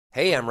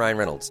Hey, I'm Ryan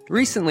Reynolds.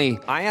 Recently,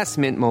 I asked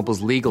Mint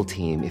Mobile's legal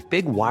team if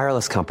big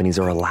wireless companies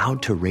are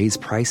allowed to raise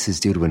prices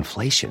due to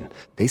inflation.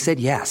 They said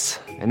yes.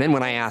 And then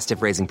when I asked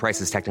if raising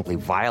prices technically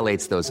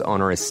violates those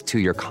onerous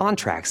two-year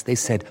contracts, they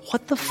said,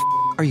 "What the f***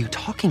 are you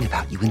talking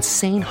about, you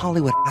insane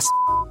Hollywood ass?"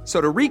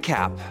 So to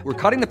recap,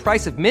 we're cutting the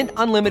price of Mint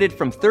Unlimited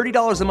from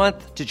 $30 a month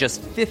to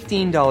just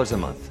 $15 a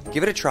month.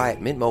 Give it a try at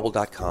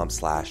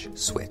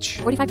mintmobile.com/switch.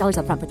 $45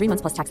 up front for 3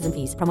 months plus taxes and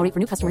fees. Promo rate for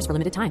new customers for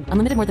limited time.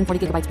 Unlimited more than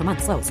 40 gigabytes per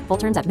month. Slows full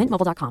terms at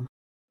mintmobile.com.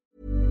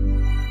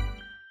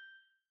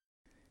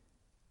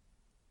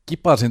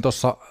 Kipasin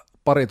tuossa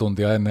pari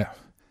tuntia ennen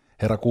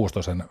herra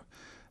Kuustosen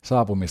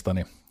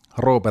saapumistani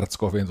Robert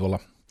Scoffin tuolla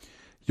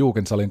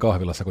Juukentsalin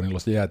kahvilassa, kun niillä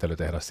olisi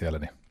jäätelötehdas siellä,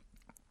 niin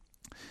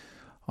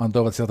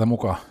antoivat sieltä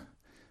mukaan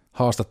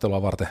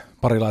haastattelua varten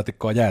pari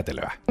laatikkoa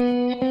jäätelöä.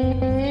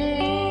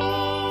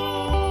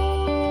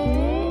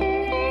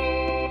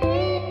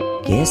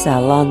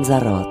 Kesä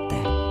Lanzarote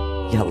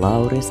ja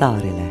Lauri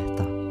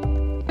Saarilehto.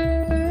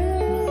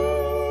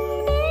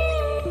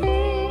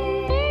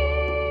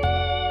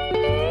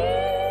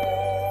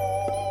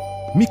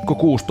 Mikko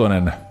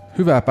Kuustonen,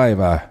 hyvää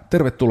päivää.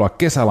 Tervetuloa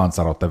Kesä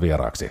Lanzarote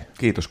vieraaksi.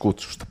 Kiitos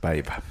kutsusta,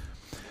 päivää.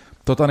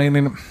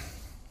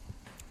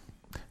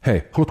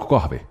 Hei, haluatko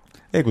kahvi?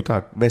 Ei kun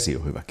tää vesi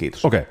on hyvä,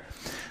 kiitos. Okei.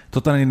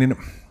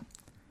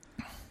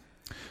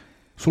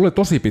 Sulla oli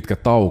tosi pitkä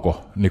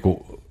tauko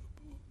niinku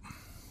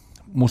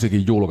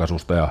musiikin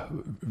julkaisusta ja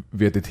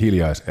vietit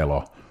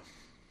hiljaiseloa.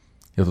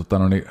 Ja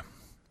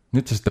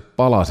nyt sä sitten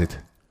palasit.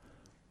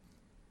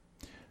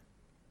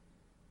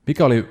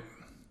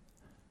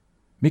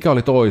 Mikä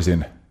oli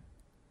toisin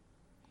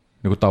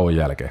niin tauon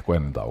jälkeen kuin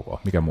ennen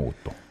taukoa? Mikä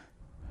muuttui?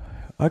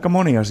 Aika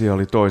moni asia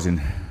oli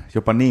toisin,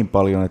 jopa niin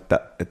paljon,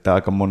 että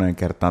aika moneen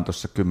kertaan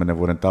tuossa 10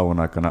 vuoden tauon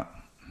aikana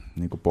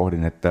niin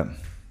pohdin, että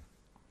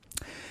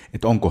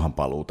onkohan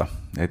paluuta,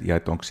 ja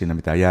että onko siinä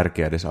mitään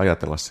järkeä edes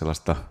ajatella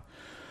sellaista.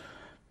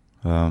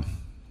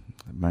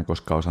 Mä en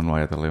koskaan osannut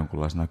ajatella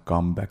jonkunlaisena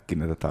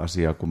comebackina tätä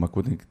asiaa, kun mä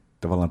kuitenkin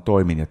tavallaan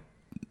toimin ja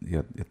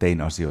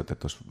tein asioita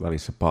tuossa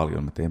välissä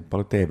paljon. Mä tein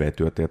paljon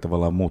TV-työtä ja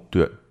tavallaan muut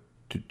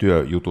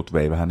työjutut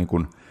vei vähän niin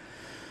kuin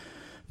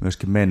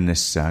myöskin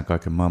mennessään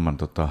kaiken maailman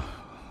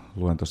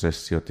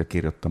luentosessiot ja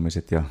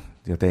kirjoittamiset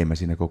ja teimme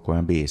siinä koko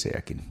ajan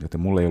biisejäkin.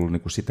 Joten mulla ei ollut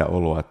niin kuin sitä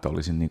oloa, että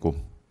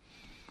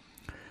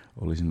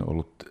olisin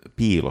ollut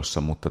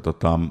piilossa, mutta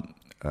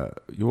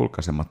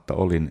julkaisematta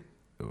olin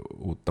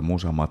uutta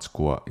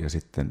musamatskua ja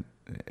sitten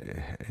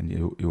en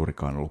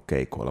juurikaan ollut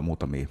keikoilla,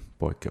 muutamia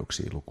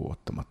poikkeuksia lukuun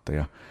ottamatta.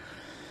 Ja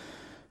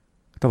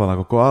tavallaan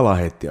koko ala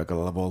heitti aika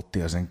lailla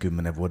volttia sen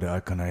 10 vuoden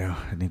aikana ja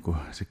niin kuin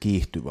se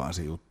kiihtyi vaan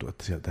se juttu,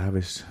 että sieltä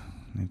hävisi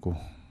niin kuin,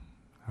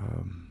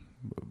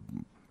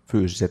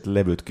 fyysiset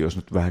levytkin, jos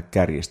nyt vähän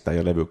kärjistää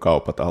ja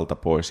levykaupat alta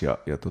pois ja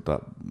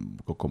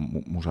koko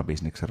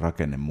musabisniksen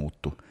rakenne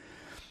muuttui.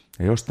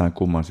 Ja jostain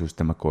kumman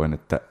syystä mä koen,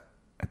 että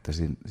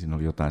siinä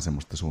oli jotain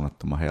semmoista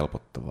suunnattoman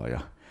helpottavaa ja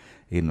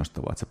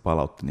innostavaa, että se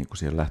palautti niin kuin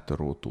siihen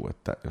lähtöruutuun,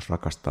 että jos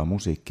rakastaa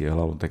musiikkia ja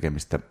laulun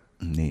tekemistä,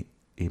 niin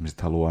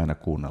ihmiset haluaa aina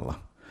kuunnella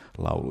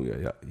lauluja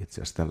ja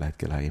itse asiassa tällä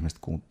hetkellä ihmiset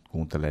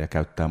kuuntelee ja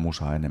käyttää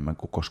musaa enemmän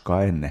kuin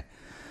koskaan ennen.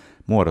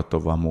 Muodot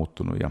on vaan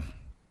muuttunut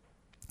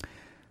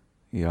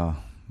ja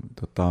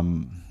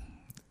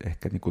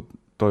ehkä niin kuin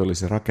toi oli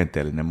se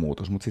rakenteellinen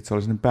muutos, mutta sitten se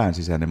oli sellainen pään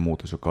sisäinen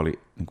muutos, joka oli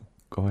niin kuin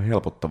kauhean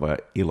helpottava ja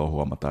ilo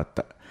huomata,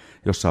 että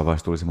jossain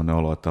vaiheessa tuli semmoinen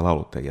olo, että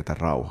laulut ei jätä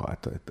rauhaa,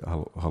 että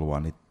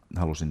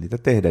halusin niitä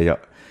tehdä ja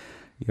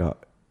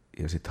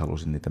sitten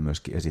halusin niitä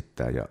myöskin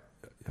esittää ja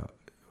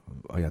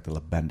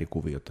ajatella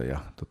bändikuviota ja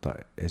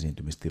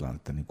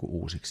esiintymistilannetta niin kuin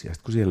uusiksi. Ja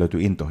sitten kun siihen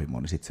löytyi intohimo,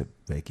 niin sitten se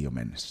veikin jo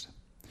mennessä.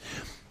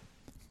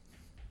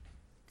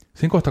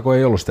 Siinä kohtaa, kun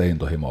ei ollut sitä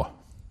intohimoa,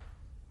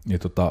 niin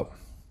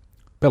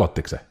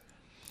pelottiko se?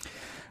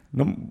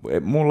 No,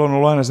 mulla on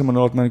ollut aina semmoinen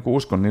olo, että mä niinku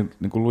uskon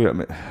niin kuin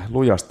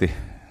lujasti,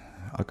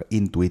 aika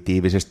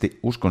intuitiivisesti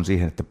uskon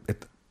siihen,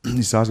 että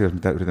niissä asioissa,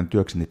 mitä yritän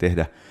työkseni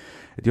tehdä,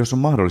 että jos on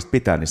mahdollista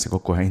pitää niissä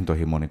koko ajan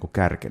intohimo niin kuin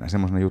kärkenä,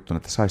 semmoisena juttuna,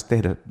 että saisi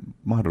tehdä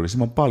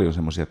mahdollisimman paljon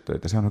semmoisia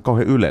töitä. Se on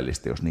kauhean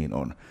ylellistä, jos niin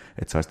on,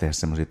 että saisi tehdä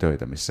semmoisia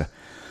töitä, missä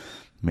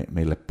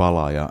meille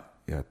palaa ja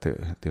että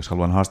jos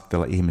haluan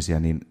haastatella ihmisiä,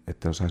 niin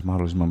että saisi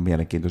mahdollisimman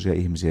mielenkiintoisia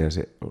ihmisiä ja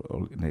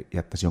ne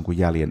jättäisi jonkun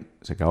jäljen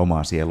sekä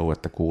omaan sieluun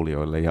että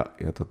kuulijoille.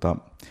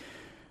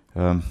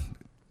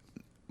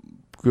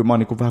 Kyllä mä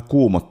niin vähän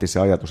kuumotti se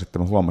ajatus, että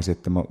mä huomasin,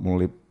 että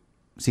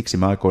siksi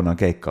mä aikoinaan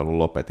keikkailun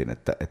lopetin,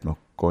 että mä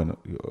koin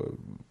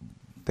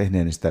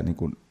tehneeni sitä niin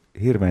kuin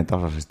hirveän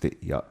tasaisesti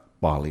ja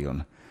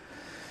paljon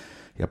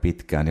ja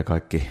pitkään ja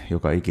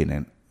joka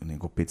ikinen niin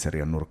kuin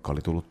pizzerian nurkka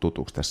oli tullut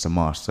tutuksi tässä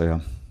maassa ja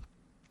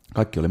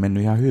kaikki oli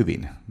mennyt ihan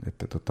hyvin,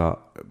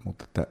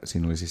 mutta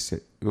siinä oli siis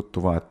se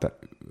juttu vaan, että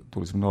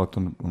tuli sellainen olo,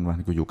 että on vähän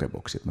niin kuin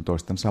jukeboksi, että mä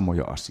toistan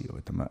samoja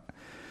asioita. Mä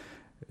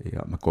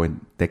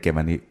koin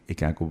tekeväni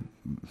ikään kuin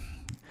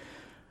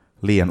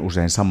liian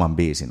usein saman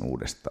biisin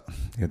uudestaan.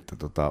 Että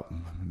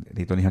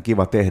niitä on ihan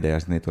kiva tehdä ja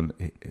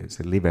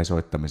se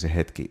live-soittamisen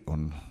hetki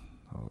on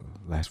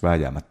lähes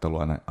vääjäämättä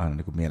ollut aina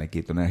niin kuin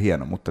mielenkiintoinen ja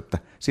hieno, mutta että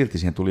silti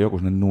siihen tuli joku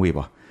sellainen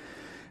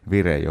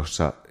vire,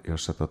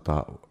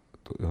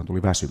 johon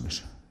tuli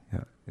väsymys.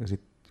 Ja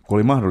sitten kun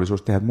oli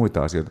mahdollisuus tehdä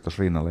muita asioita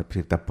tuossa rinnalle ja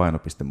siirtää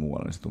painopiste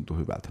muualle, niin se tuntui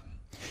hyvältä.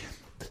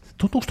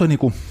 Tuntuuko toi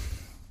niinku,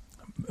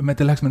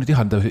 menetelläänkö me nyt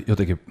ihan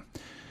jotenkin,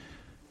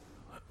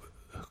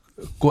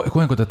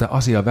 koenko tätä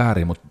asiaa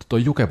väärin, mutta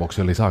toi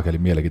jukeboksi oli saakeli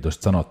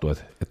mielenkiintoisesti sanottu,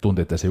 että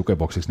tunti se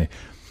jukeboksiksi, niin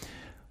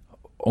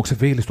onko se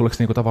fiilis, tuleeko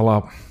se niinku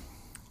tavallaan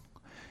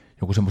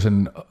joku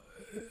semmoisen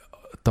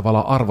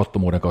tavallaan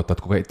arvottomuuden kautta,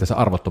 että kokee itseänsä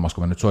arvottomassa,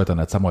 kun mä nyt soitan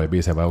näitä samoja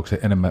biisejä, vai onko se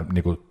enemmän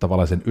niinku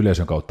tavallaan sen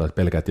yleisön kautta, että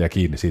pelkät jää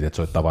kiinni siitä, että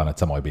soittaa vaan näitä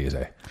samoja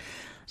biisejä?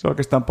 Se on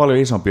oikeastaan paljon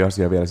isompi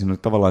asia vielä. Siinä on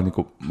tavallaan, niin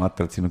kuin, mä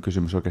ajattelin, että siinä on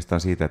kysymys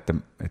oikeastaan siitä,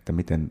 että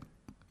miten,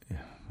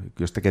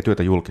 jos tekee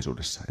työtä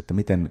julkisuudessa, että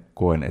miten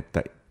koen,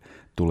 että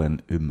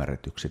tulen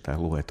ymmärretyksi tai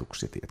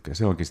luetuksi. Tiedätkö?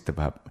 Se onkin sitten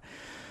vähän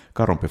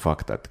karompi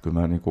fakta, että kyllä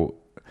mä niin kuin,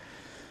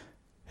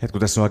 että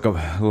kun tässä on aika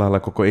lailla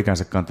koko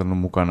ikänsä kantanut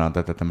mukanaan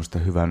tätä tämmöistä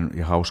hyvän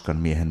ja hauskan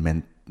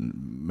miehen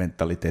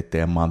mentaliteettia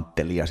ja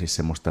manttelia, siis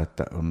semmoista,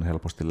 että on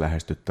helposti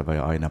lähestyttävä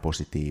ja aina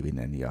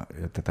positiivinen ja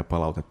tätä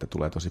palautetta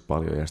tulee tosi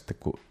paljon ja sitten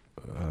kun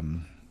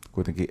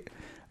kuitenkin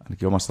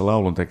ainakin omassa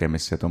laulun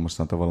tekemisessä ja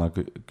tuommoista on tavallaan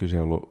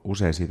kyse ollut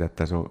usein siitä,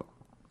 että se on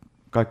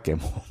kaikkea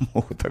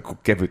muuta kuin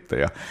kevyttä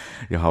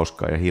ja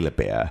hauskaa ja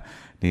hilpeää,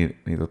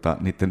 niin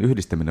niiden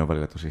yhdistäminen on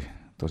välillä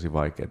tosi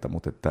vaikeaa,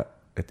 mutta että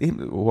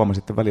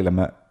huomasin, että välillä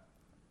mä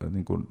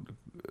niin kuin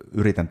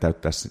yritän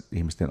täyttää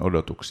ihmisten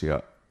odotuksia,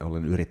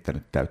 olen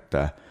yrittänyt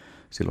täyttää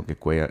silloinkin,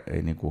 kun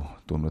ei niin kuin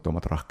tunnu, että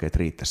omat rahkeet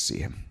riittäisi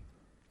siihen.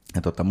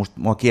 Ja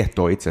mua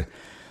kiehtoo itse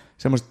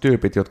sellaiset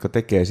tyypit, jotka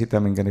tekee sitä,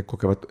 minkä ne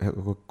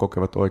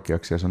kokevat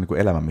oikeaksi, ja se on niin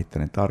kuin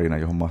elämänmittainen tarina,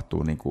 johon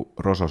mahtuu niin kuin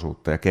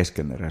rososuutta ja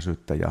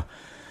keskeneräisyyttä ja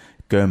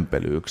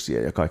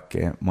kömpelyyksiä ja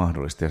kaikkea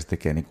mahdollista, ja se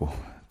tekee niin kuin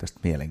tästä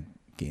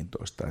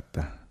mielenkiintoista,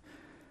 että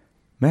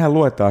mehän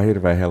luetaan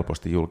hirveän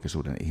helposti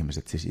julkisuuden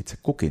ihmiset, siis itse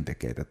kukin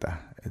tekee tätä,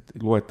 että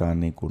luetaan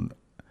niin kuin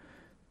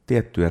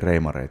tiettyjen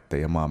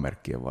reimareiden ja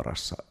maamerkkien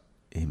varassa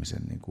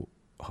ihmisen niin kuin,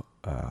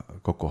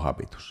 koko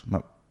habitus. Mä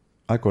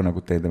aikoinaan,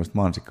 kun tein tämmöistä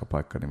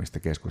Mansikkapaikka-nimistä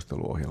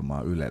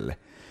keskusteluohjelmaa Ylelle,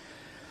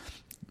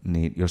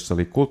 niin jossa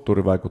oli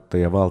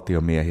kulttuurivaikuttajia,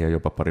 valtiomiehiä,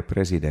 jopa pari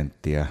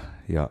presidenttiä,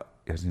 ja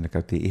siinä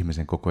käytiin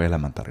ihmisen koko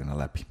elämäntarina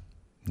läpi,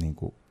 niin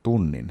kuin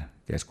tunnin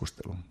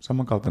keskustelu.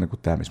 Samankaltainen kuin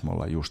tämä, missä me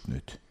ollaan just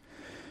nyt.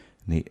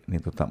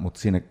 Mutta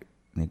siinä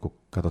niin kuin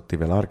katsottiin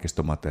vielä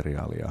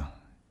arkistomateriaalia.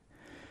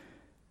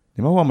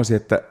 Niin mä huomasin,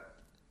 että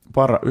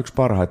yksi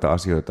parhaita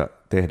asioita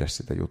tehdä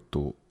sitä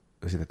juttua,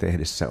 sitä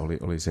tehdessä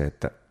oli se,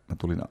 että mä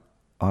tulin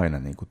aina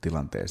niin kuin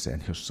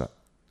tilanteeseen,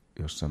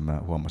 jossa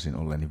mä huomasin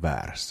olleni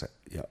väärässä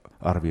ja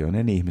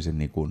arvioin ihmisen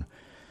niin kuin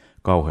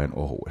kauhean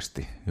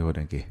ohuesti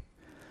joidenkin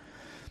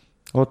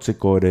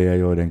otsikoiden ja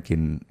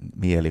joidenkin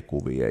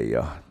mielikuvien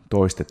ja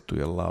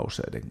toistettujen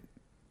lauseiden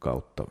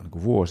kautta niin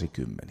kuin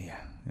vuosikymmeniä.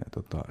 Ja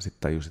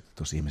sitten tajusin, että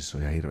tuossa ihmisessä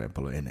on ihan hirveän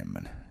paljon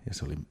enemmän. Ja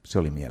se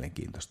oli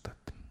mielenkiintoista,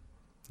 että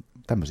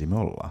tämmöisiä me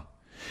ollaan.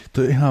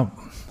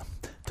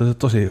 Tuo on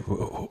tosi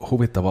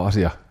huvittava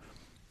asia.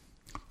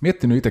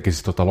 Miettinyt itsekin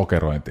siis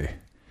lokerointia.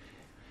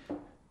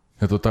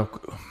 Ja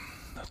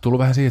tullut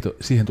vähän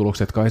siihen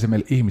tulokseen, että kai se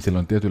meillä ihmisillä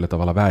on tietyllä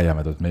tavalla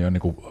vääjäämätöntä, että me ei ole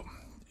niin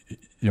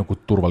jonkun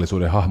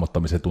turvallisuuden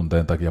hahmottamisen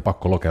tunteen takia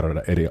pakko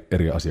lokeroida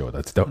eri asioita.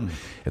 Että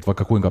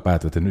vaikka kuinka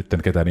päätät, että nyt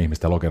en ketään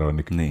ihmistä lokeroi,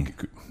 niin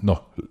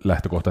no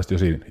lähtökohtaisesti jo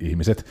siinä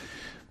ihmiset.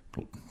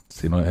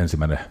 Siinä on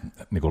ensimmäinen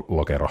niin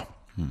lokero.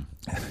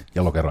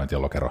 Ja lokerointi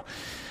on lokero.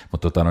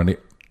 Mutta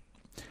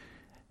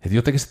että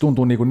jotenkin se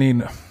tuntuu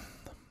niin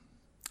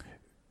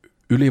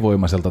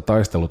ylivoimaiselta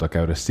taistelulta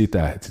käydä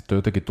sitä, että sitten on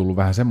jotenkin tullut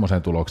vähän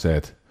semmoiseen tulokseen,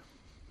 että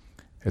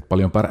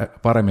paljon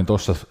paremmin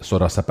tuossa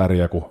sodassa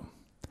pärjää, kun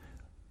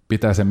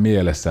pitää sen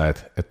mielessä,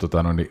 että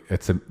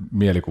se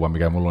mielikuva,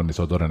 mikä mulla on, niin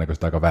se on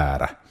todennäköisesti aika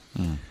väärä.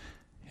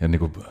 Ja niin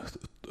kuin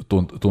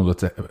tuntuu,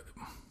 että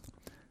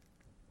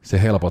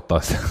se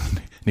helpottaa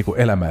niin kuin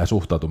elämää ja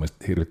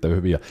suhtautumista hirvittävän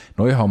hyvin. Ja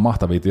no ihan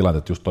mahtavia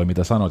tilanteita, just toi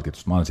mitä sanoitkin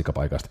tuosta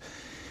Mansikkapaikasta,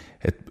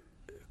 että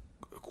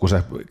kun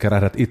sä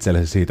kerähdät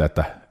itsellesi siitä,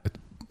 että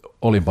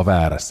olinpa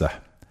väärässä,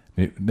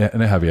 niin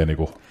ne häviää niin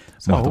kuin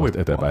mahtavasti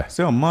eteenpäin.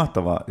 Se on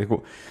mahtavaa.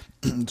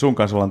 Sun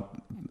kanssa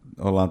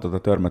ollaan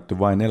törmätty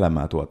Vain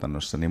elämää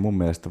 -tuotannossa, niin mun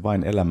mielestä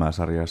Vain elämää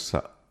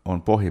 -sarjassa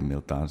on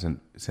pohjimmiltaan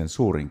sen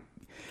suurin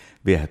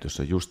viehätys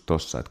on just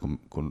tossa, että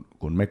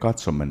kun me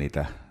katsomme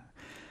niitä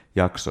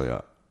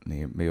jaksoja,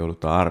 niin me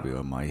joudutaan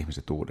arvioimaan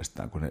ihmiset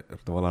uudestaan, kun ne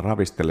tavallaan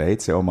ravistelee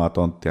itse omaa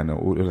tonttia, ne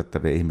on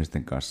yllättäviä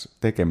ihmisten kanssa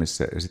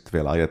tekemissä, ja sitten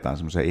vielä ajetaan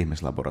semmoiseen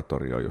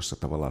ihmislaboratorioon, jossa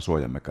tavallaan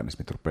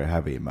suojamekanismit rupeaa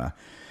häviämään,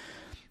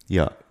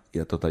 ja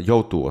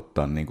joutuu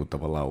ottaa niin kuin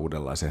tavallaan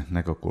uudenlaisen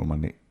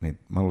näkökulman, niin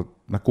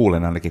mä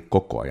kuulen ainakin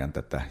koko ajan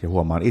tätä, ja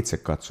huomaan itse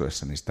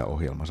katsoessani sitä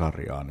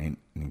ohjelmasarjaa, niin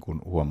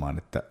kuin huomaan,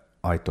 että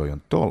ai toi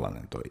on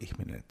tollainen toi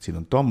ihminen, että siinä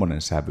on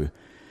tommonen sävy,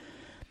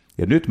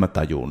 ja nyt mä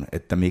tajun,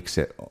 että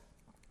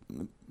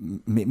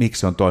miksi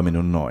se on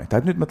toiminut noin.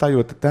 Tai nyt mä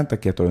tajuan, että tämän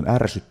takia toi on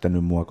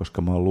ärsyttänyt mua,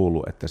 koska mä oon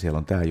luullut, että siellä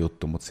on tämä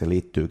juttu, mutta se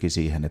liittyykin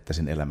siihen, että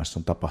sen elämässä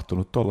on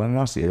tapahtunut tollainen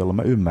asia, jolla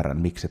mä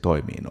ymmärrän, miksi se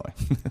toimii noin.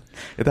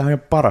 Ja tämä on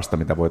ihan parasta,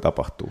 mitä voi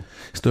tapahtua.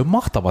 Se on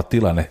mahtava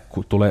tilanne,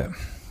 kun tulee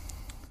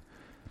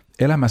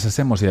elämässä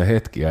semmoisia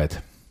hetkiä,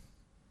 että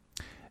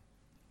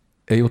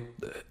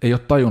ei ole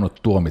tajunnut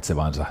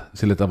tuomitsevansa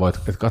sillä tavoin,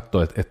 että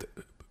katsoo, että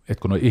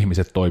kun nuo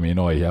ihmiset toimii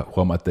noin ja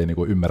huomaa, että ei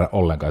niinku ymmärrä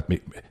ollenkaan,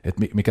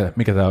 että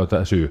mikä tämä on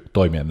tämä syy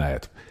toimia näin,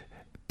 että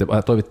te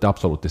toimitte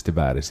absoluuttisesti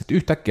väärin. Sitten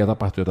yhtäkkiä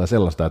tapahtuu jotain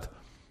sellaista, että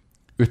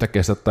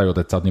yhtäkkiä sä tajut,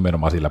 että sä oot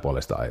nimenomaan sillä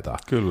puolesta aitaa.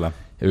 Kyllä.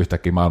 Ja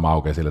yhtäkkiä maailma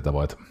aukeaa sillä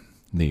tavoin, että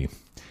niin.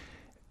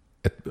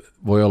 Et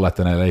voi olla,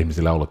 että näillä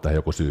ihmisillä on ollut tähän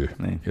joku syy.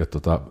 Niin. Ja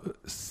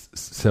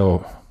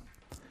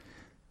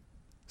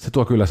se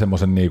tuo kyllä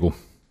semmoisen niinku,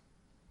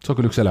 se on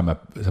kyllä yksi elämä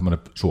semmoinen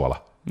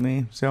suola.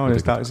 Niin, se on.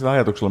 Sillä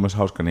ajatuksella on myös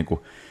hauska,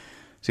 niinku,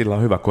 sillä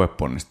on hyvä koe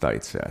ponnistaa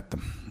itseään.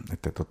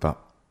 Että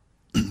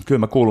kyllä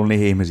mä kuulun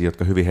niihin ihmisiin,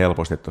 jotka hyvin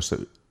helposti tuossa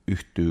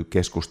yhtyy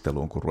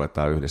keskusteluun, kun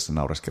ruvetaan yhdessä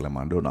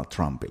naureskelemaan Donald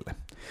Trumpille.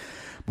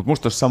 Mutta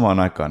musta olisi samaan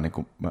aikaan, niin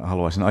kuin mä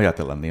haluaisin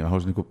ajatella, niin mä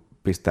haluaisin niin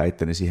pistää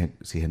itteni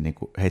siihen niin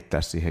kuin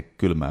heittää siihen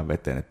kylmään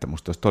veteen, että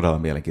musta olisi todella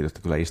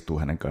mielenkiintoista kyllä istua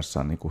hänen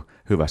kanssaan niin kuin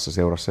hyvässä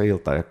seurassa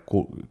iltaa ja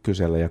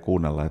kysellä ja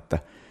kuunnella, että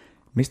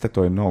mistä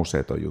toi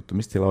nousee toi juttu,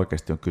 mistä siellä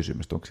oikeasti on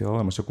kysymys, onko siellä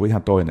olemassa joku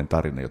ihan toinen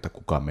tarina, jota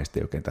kukaan meistä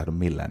ei oikein tahdo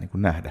millään niin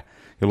kuin nähdä,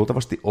 ja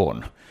luultavasti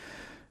on.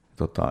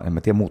 En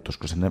mä tiedä,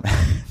 muuttuisiko se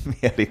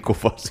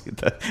mielikuva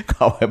siitä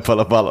kauhean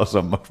paljon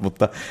valosammaksi,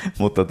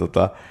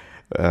 mutta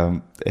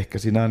ehkä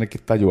siinä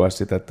ainakin tajuaa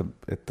sitä, että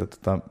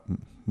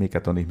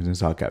mikä ton ihmisen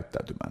saa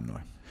käyttäytymään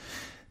noin.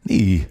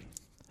 Niin.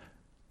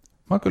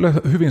 Mä oon kyllä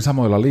hyvin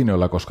samoilla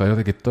linjoilla, koska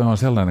jotenkin toi on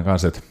sellainen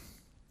kanssa, että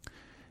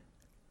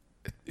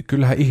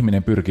kyllähän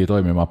ihminen pyrkii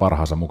toimimaan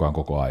parhaansa mukaan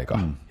koko aika.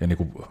 Ja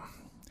niinku,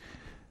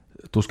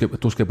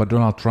 tuskinpa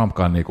Donald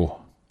Trumpkaan niinku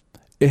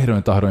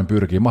ehdoin tahdoin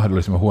pyrkii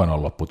mahdollisimman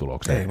huonoon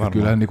lopputulokseen.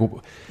 Kyllähän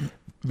niinku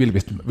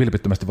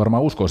vilpittömästi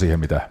varmaan uskoo siihen,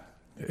 mitä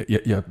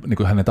ja niin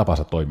kuin hänen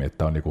tapansa toimii,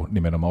 että on niin kuin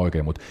nimenomaan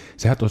oikein, mutta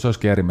sehän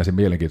olisikin äärimmäisen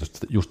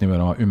mielenkiintoista just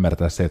nimenomaan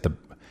ymmärtää se, että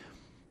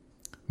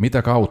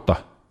mitä kautta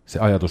se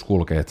ajatus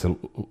kulkee, että se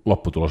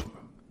lopputulos,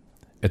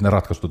 että ne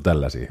ratkaisut on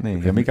tällaisia.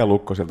 Niin, ja mikä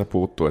lukko sieltä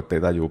puuttuu,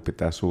 ettei tajuu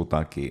pitää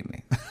suutaan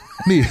kiinni.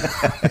 Niin.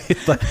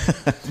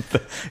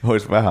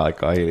 Olisi vähän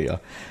aikaa hiljaa.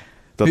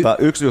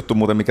 Yksi juttu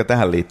muuten, mikä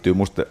tähän liittyy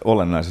musta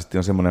olennaisesti,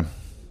 on semmoinen,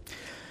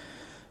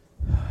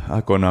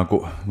 aikoinaan,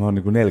 kun mä oon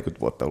niin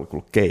 40 vuotta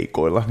ollut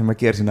keikoilla, niin mä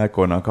kiersin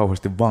aikoinaan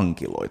kauheasti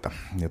vankiloita.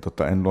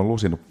 Ja en ole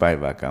lusinut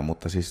päivääkään,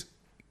 mutta siis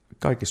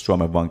kaikissa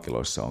Suomen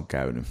vankiloissa on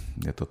käynyt.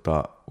 Ja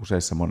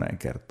useissa moneen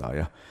kertaan.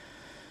 Ja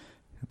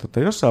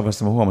jossain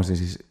vaiheessa mä huomasin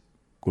siis,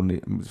 kun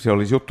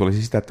juttu oli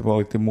siis sitä, että me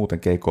oltiin muuten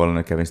keikoilla,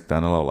 ja kävin sitten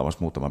aina laulamassa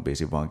muutaman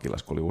biisin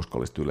vankilassa, kun oli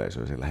uskollista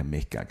yleisöä, ja se ei lähde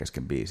mihinkään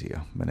kesken biisiä,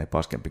 ja menee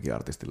paskempikin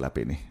artistin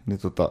läpi. Niin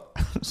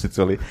sitten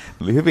se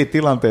oli hyviä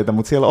tilanteita,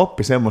 mutta siellä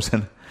oppi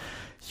semmoisen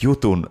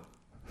jutun,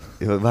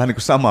 vähän niin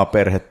kuin samaa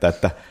perhettä,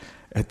 että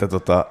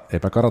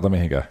eipä karata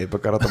mihinkään. Eipä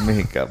karata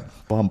mihinkään,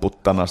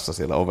 pamput tanassa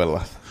siellä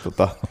ovella.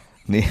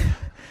 Niin,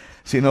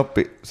 siinä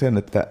oppi sen,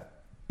 että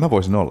mä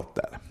voisin olla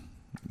täällä.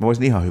 Mä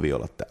voisin ihan hyvin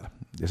olla täällä.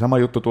 Ja sama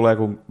juttu tulee,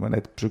 kun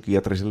menet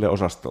psykiatriselle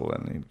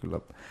osastolle, niin kyllä,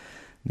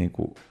 niin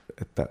kuin,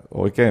 että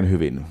oikein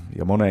hyvin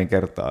ja moneen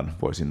kertaan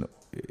voisin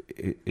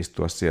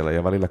istua siellä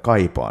ja välillä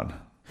kaipaan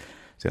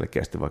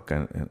selkeästi, vaikka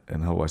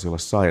en haluaisi olla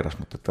sairas,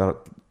 mutta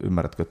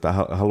ymmärrätkö, että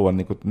haluan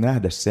niin kuin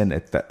nähdä sen,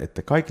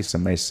 että kaikissa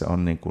meissä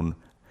on niin kuin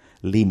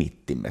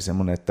limittimme,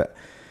 semmoinen, että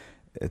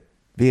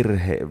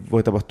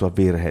voi tapahtua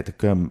virheitä,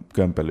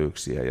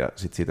 kömpelyyksiä ja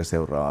sitten siitä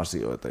seuraa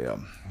asioita ja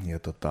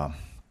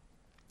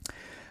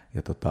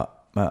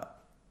mä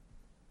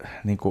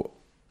niin kuin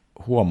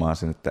huomaan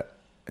sen, että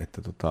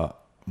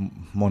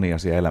moni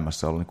asia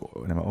elämässä on niin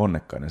kuin enemmän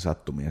onnekkainen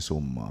sattumien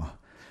summaa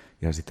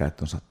ja sitä,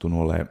 että on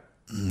sattunut olemaan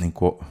niin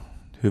kuin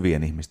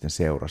hyvien ihmisten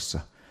seurassa.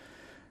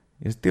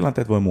 Ja sitten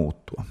tilanteet voi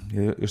muuttua.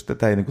 Ja jos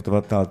tätä ei niin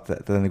kuin,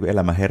 tätä niin kuin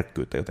elämän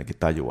herkkyyttä jotenkin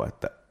tajua,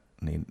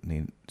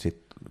 niin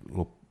sitten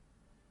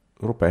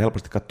rupeaa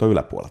helposti katsoa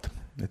yläpuolelta.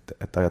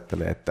 Että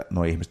ajattelee, että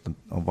nuo ihmiset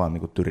on vaan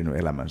niin kuin tyrinyt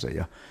elämänsä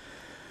ja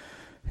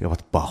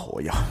ovat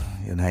pahoja.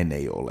 Ja näin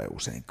ei ole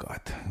useinkaan.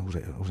 Että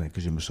usein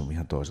kysymys on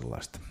ihan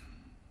toisenlaista.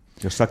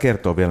 Jos saa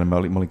kertoa vielä, mä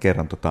olin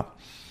kerran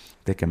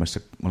tekemässä,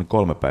 mä olin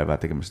 3 päivää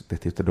tekemässä,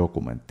 tehtiin yhtä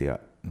dokumenttia.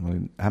 Mä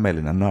olin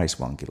Hämeenlinnan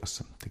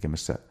naisvankilassa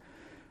tekemässä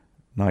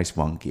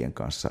naisvankien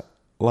kanssa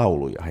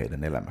lauluja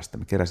heidän elämästä.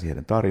 Me keräsin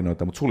heidän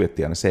tarinoita, mutta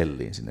suljettiin aina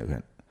selliin sinne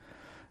yhden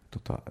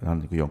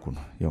niin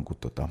jonkun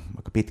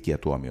aika pitkiä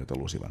tuomioita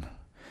lusivan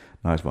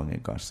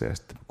naisvangin kanssa. Ja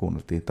sitten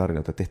kuunneltiin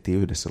tarinoita, tehtiin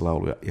yhdessä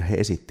lauluja ja he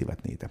esittivät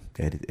niitä.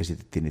 Ja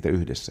esitettiin niitä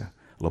yhdessä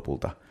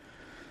lopulta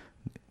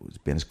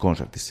pienessä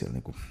konsertissa siellä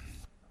niin kuin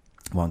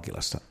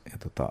vankilassa.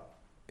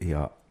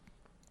 Ja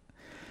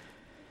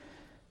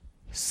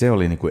se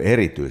oli niin kuin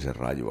erityisen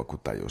rajua, kun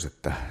tajus,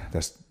 että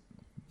tästä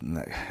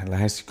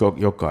lähes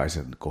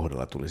jokaisen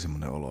kohdalla tuli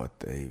semmoinen olo,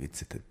 että ei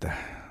vitsit, että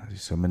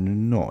siis se on mennyt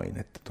noin,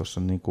 että tuossa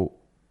on niin kuin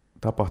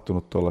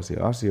tapahtunut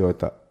tuollaisia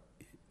asioita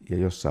ja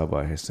jossain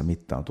vaiheessa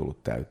mitta on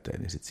tullut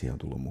täyteen, niin sitten siihen on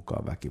tullut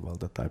mukaan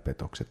väkivalta tai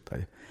petokset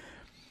tai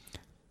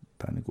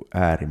niin kuin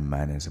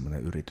äärimmäinen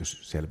semmoinen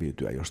yritys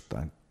selviytyä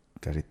jostain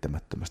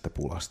käsittämättömästä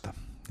pulasta.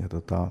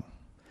 Ja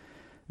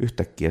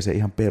yhtäkkiä se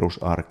ihan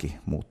perusarki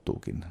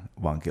muuttuukin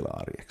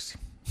vankila-arjeksi.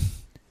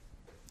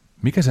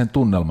 Mikä sen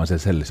tunnelman se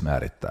sellis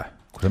määrittää?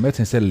 Kun sä menet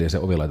sen selliin ja se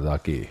ovi laitetaan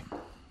kiinni.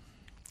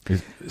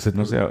 Se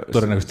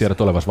todennäköisesti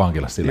tiedät olevassa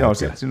vankilassa sillä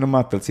hetkellä. Mä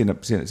ajattelin,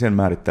 että sen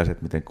määrittää se,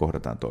 että miten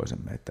kohdataan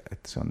toisemme. Että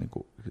se on niin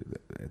kuin,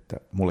 että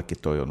mullekin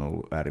toi on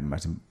ollut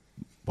äärimmäisen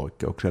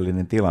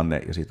poikkeuksellinen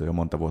tilanne, ja siitä on jo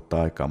monta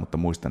vuotta aikaa, mutta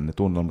muistan ne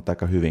tunnelmat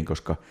aika hyvin,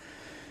 koska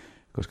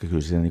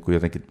kyllä se niin kuin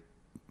jotenkin,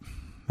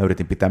 mä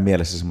yritin pitää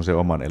mielessä semmoisen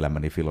oman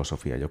elämäni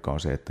filosofia, joka on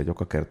se, että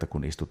joka kerta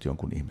kun istut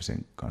jonkun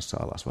ihmisen kanssa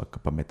alas,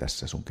 vaikkapa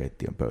metässä sun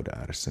keittiön pöydän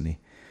ääressä,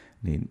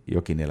 niin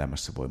jokin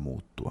elämässä voi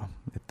muuttua,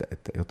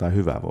 että jotain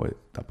hyvää voi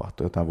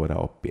tapahtua, jotain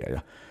voidaan oppia,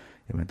 ja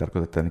me en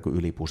tarkoita tätä niin kuin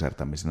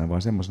ylipusertamisena,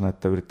 vaan semmoisena,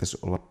 että yrittäisi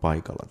olla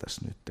paikalla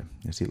tässä nyt,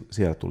 ja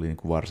siellä tuli niin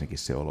kuin varsinkin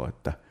se olo,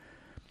 että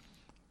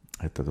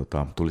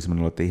tuli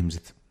semmoinen olo, että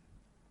ihmiset,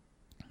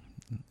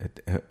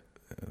 että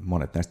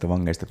monet näistä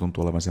vangeista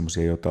tuntuu olevan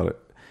semmoisia, joita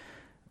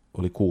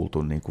oli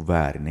kuultu niin kuin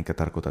väärin, enkä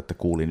tarkoita, että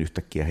kuulin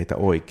yhtäkkiä heitä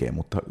oikein,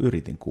 mutta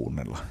yritin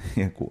kuunnella.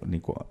 Ja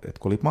niin kuin, että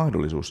kun oli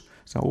mahdollisuus,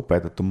 se on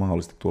upeatettu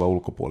mahdollisesti tulla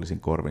ulkopuolisin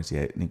korvin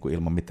siihen niin kuin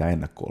ilman mitään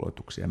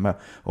ennakko-oloituksia. Mä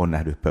oon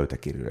nähnyt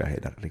pöytäkirjoja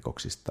heidän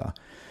rikoksistaan.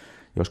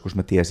 Joskus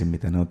mä tiesin,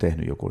 mitä ne on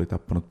tehnyt. Joku oli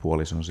tappanut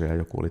puolisonsa ja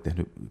joku oli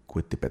tehnyt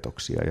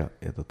kuittipetoksia ja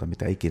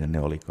mitä ikinä ne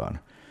olikaan.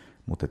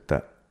 Mutta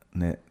että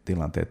ne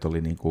tilanteet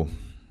oli niin kuin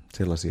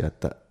sellaisia,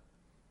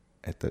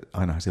 että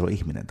ainahan siellä on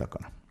ihminen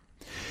takana.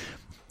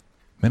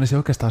 Mennäisin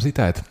oikeastaan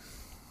sitä, että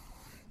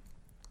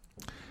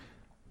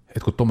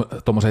kun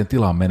tuommoiseen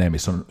tilaan menee,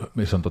 missä on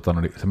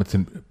sä menet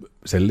sen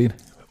selliin,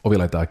 ovi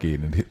laitetaan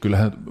kiinni, niin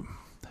kyllähän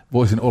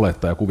voisin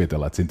olettaa ja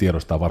kuvitella, että siinä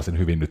tiedostaa varsin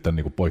hyvin nyt tämän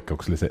niin kuin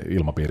poikkeuksellisen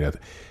ilmapiiri, että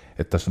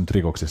tässä on nyt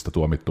rikoksista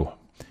tuomittu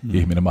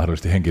ihminen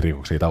mahdollisesti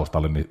henkirikoksia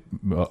taustalle, niin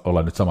me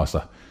ollaan nyt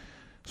samassa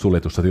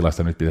suljetussa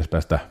tilassa, nyt pitäisi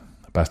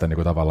päästä niin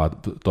kuin tavallaan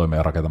toimeen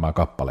ja rakentamaan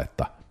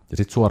kappaletta. Ja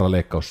sitten suora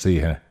leikkaus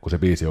siihen, kun se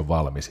biisi on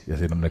valmis, ja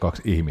siinä on ne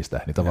kaksi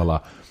ihmistä, niin tavallaan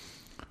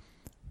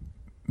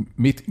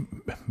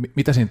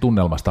mitä siinä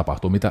tunnelmassa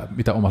tapahtuu,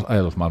 mitä omassa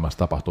ajatusmaailmassa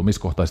tapahtuu,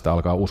 missä kohtaa sitä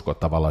alkaa uskoa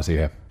tavallaan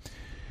siihen,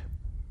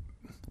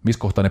 missä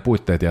kohtaa ne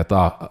puitteet jää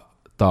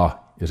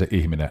ja se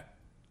ihminen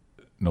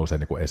nousee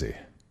niin kuin esiin.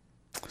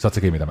 Saat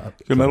sä kiinni, mitä mä...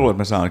 Kyllä mä luulen,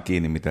 että mä saan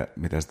kiinni,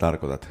 mitä sä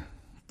tarkoitat.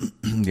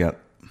 Ja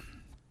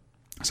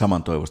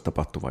saman toivossa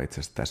tapahtuva itse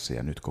asiassa tässä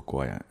ja nyt koko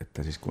ajan,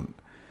 että siis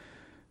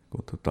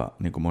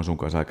niin kuin mä oon sun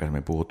kanssa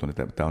aikaisemmin puhuttu, niin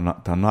tämä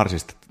on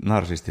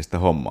narsistista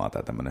hommaa,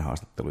 tämä tämmöinen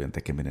haastattelujen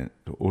tekeminen.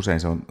 Usein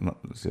se on,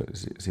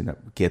 siinä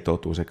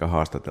kietoutuu sekä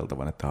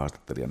haastateltavan että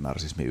haastattelijan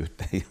narsismi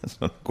yhteen, ja se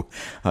on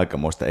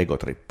aikamoista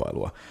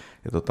egotrippailua.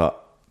 Ja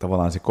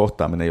tavallaan se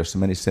kohtaaminen, jos se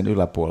menisi sen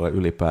yläpuolelle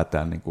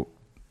ylipäätään, niin kuin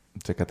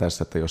sekä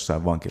tässä että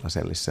jossain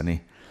vankilasellissä,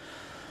 niin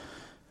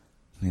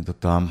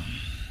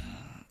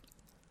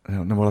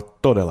ne voi olla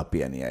todella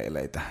pieniä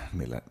eleitä,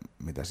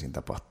 mitä siinä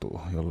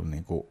tapahtuu, jolloin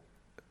niin kuin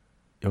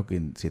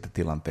jokin siitä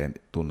tilanteen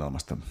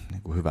tunnelmasta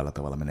niin kuin hyvällä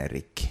tavalla menee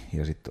rikki,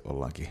 ja sitten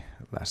ollaankin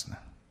läsnä.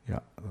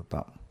 Ja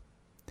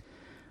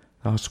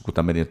hassu, kun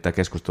tämä meni nyt tämä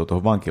keskustelu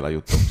tuohon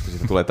vankilajuttuun, koska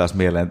siitä tulee taas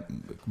mieleen,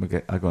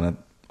 mikä aikoinaan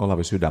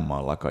Olavi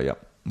Sydänmaanlaka ja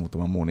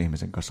muutaman muun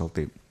ihmisen kanssa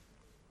oltiin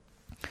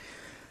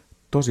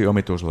tosi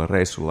omituisella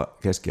reissulla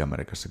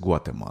Keski-Amerikassa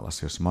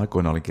Guatemalassa, jossa mä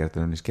aikoinaan olin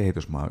kiertänyt niissä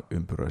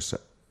kehitysmaaympyröissä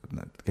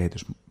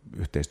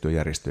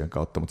kehitysyhteistyöjärjestöjen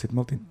kautta, mutta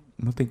sitten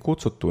me oltiin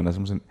kutsuttuina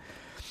semmoisen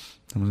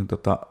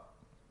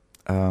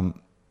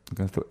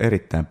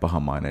erittäin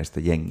pahamaineista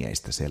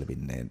jengeistä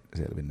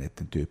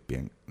selvinneiden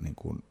tyyppien niin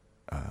kuin,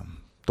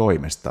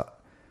 toimesta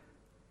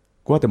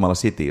Guatemala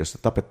City, jossa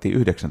tapettiin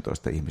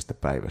 19 ihmistä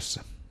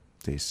päivässä,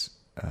 siis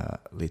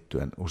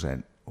liittyen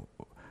usein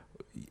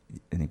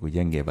niin kuin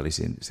jengien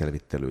välisiin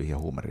selvittelyihin ja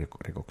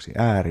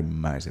huumerikoksiin,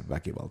 äärimmäisen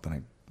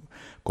väkivaltainen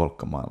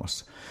kolkka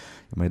maailmassa.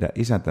 Ja meidän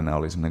isäntänä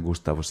oli semmoinen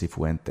Gustavo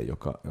Cifuente,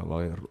 jolla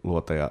oli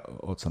luotaja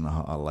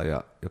otsanahan alla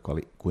ja joka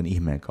oli kuin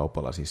ihmeen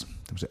kaupalla siis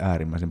tämmöisen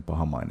äärimmäisen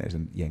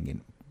pahamaineisen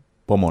jengin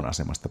pomon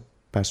asemasta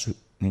päässyt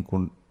niin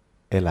kuin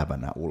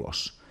elävänä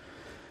ulos.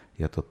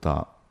 Ja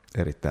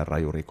erittäin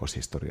raju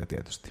rikoshistoria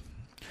tietysti.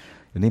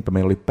 Ja niinpä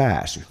meillä oli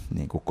pääsy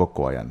niin kuin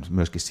koko ajan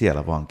myöskin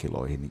siellä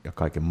vankiloihin ja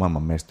kaiken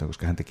maailman mestoon,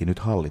 koska hän teki nyt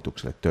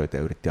hallitukselle töitä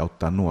ja yritti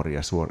auttaa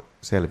nuoria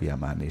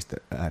selviämään niistä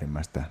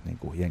äärimmäistä niin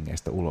kuin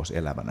jengeistä ulos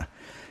elävänä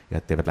ja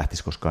etteivät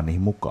lähtisi koskaan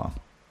niihin mukaan.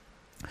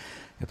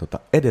 Ja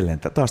edelleen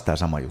taas tämä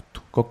sama juttu,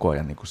 koko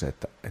ajan niin kuin se,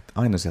 että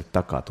aina sieltä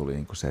takaa tuli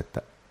niin kuin se,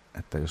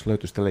 että jos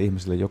löytyisi tälle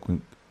ihmiselle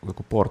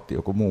joku portti,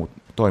 joku muu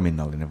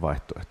toiminnallinen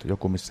vaihtoehto,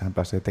 joku missä hän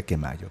pääsee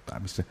tekemään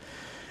jotain, missä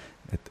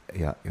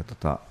ja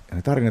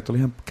ne tarinat oli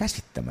ihan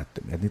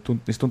käsittämättömiä.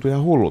 Niistä tuntui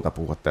ihan hullulta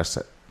puhua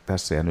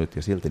tässä ja nyt.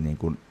 Ja silti niin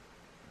kuin,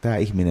 tämä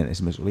ihminen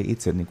esimerkiksi oli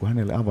itse, niin kuin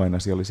hänelle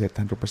avainasia oli se,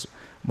 että hän rupesi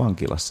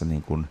vankilassa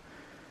niin kuin,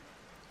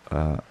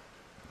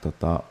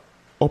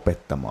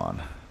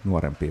 opettamaan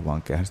nuorempia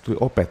vankeja. Hän tuli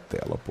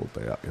opettaja lopulta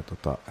ja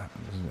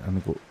hän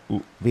niin kuin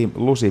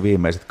lusi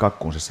viimeiset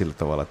kakkunsa sillä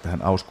tavalla, että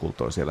hän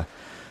auskultoi siellä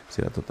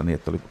niin,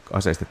 että oli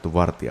aseistettu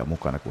vartija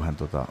mukana, kun hän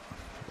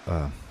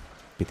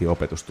piti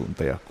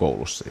opetustunteja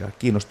koulussa ja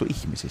kiinnostui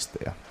ihmisistä.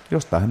 Ja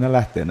jostain hän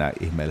lähtee nämä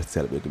ihmeelliset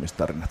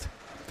selviytymistarinat.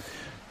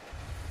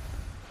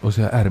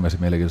 Olisi ihan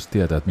äärimmäisen mielenkiintoista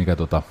tietää, että mikä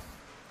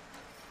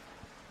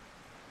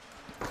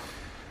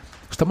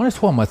koska monesti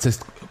huomaa, että se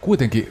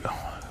kuitenkin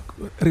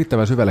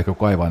riittävän syvälle kun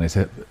kaivaa, niin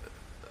se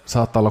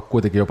saattaa olla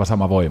kuitenkin jopa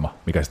sama voima,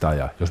 mikä sitä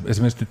ajaa. Jos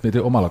esimerkiksi nyt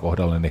mietin omalla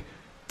kohdalla, niin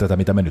tätä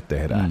mitä me nyt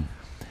tehdään,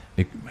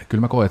 niin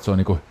kyllä mä koen, että se on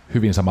niin kuin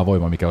hyvin sama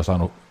voima, mikä on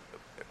saanut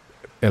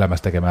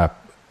elämässä tekemään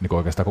niin kuin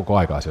oikeastaan koko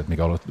aika asioita,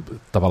 mikä on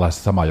ollut tavallaan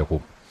se sama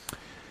joku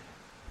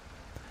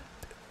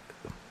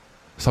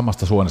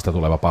samasta suonesta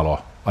tuleva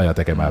palo ajaa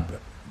tekemään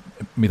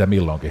mitä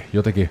milloinkin.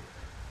 Jotenkin,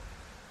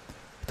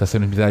 tässä ei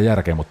nyt mitään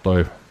järkeä, mutta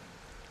toi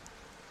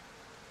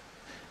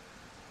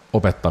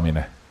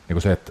opettaminen, niin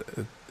kuin se, että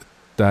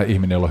tämä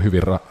ihminen, jolla on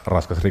hyvin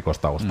raskas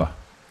rikostausta,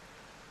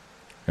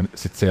 ja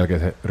sitten sen jälkeen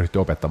se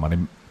ryhtyy opettamaan, niin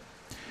mä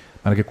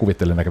ainakin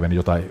kuvittelen näkeväni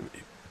jotain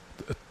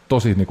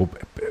tosi niin kuin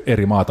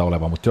eri maata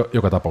olevaa, mutta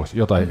joka tapauksessa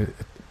jotain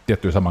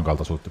tiettyä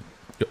samankaltaisuutta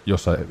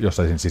jossain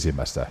siinä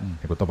sisimmässä.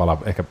 Niin kuin tavallaan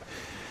ehkä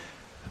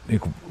niin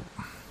kuin,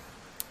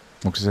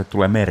 onko se, että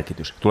tulee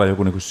merkitys? Tulee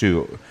joku niin kuin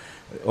syy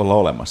olla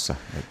olemassa?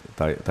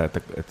 Tai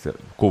että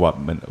kuva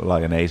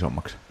laajenee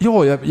isommaksi?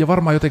 Joo, ja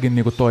varmaan jotenkin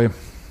niin kuin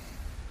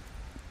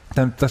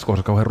tämä nyt tässä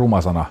kohdassa kauhean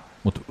ruma sana,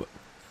 mutta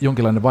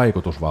jonkinlainen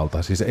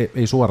vaikutusvalta, siis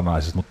ei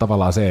suoranaisesti, mutta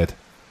tavallaan se, että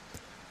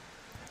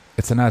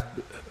sä näet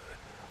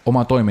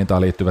omaan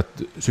toimintaan liittyvät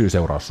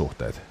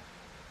syy-seuraussuhteet.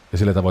 Ja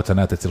sillä tavoin, että sä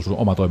näet, että sillä sun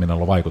oma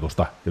toiminnalla on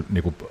vaikutusta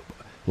niin kuin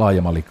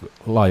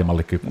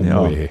laajemmallekin kuin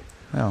muihin.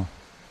 Joo.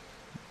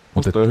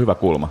 Mutta toi on hyvä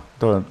kulma.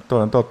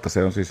 Toi on totta.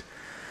 Se on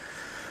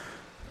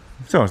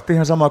sitten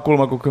ihan sama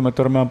kulma, kun kyllä mä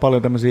törmään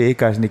paljon tämmöisiä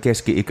ikäisiä,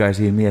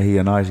 keski-ikäisiä miehiä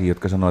ja naisia,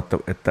 jotka sanoo,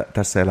 että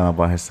tässä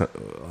elämänvaiheessa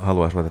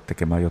haluaisi ruveta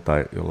tekemään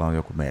jotain, jolla on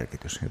joku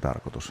merkitys ja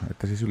tarkoitus.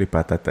 Että siis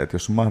ylipäätään, että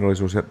jos on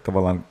mahdollisuus ja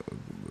tavallaan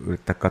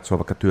yrittää katsoa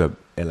vaikka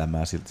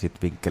työelämää siitä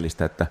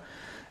vinkkelistä,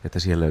 että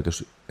siellä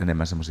löytyisi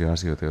enemmän semmoisia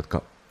asioita,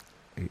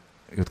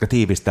 jotka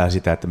tiivistää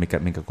sitä, että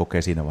minkä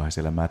kokee siinä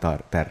vaiheessa elämää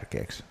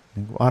tärkeäksi.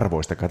 Niin kuin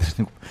arvoista kai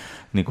tässä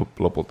niin kuin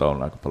lopulta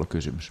on aika paljon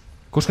kysymys.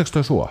 Koskeeko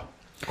toi sua?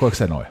 Koetko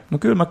se noin? No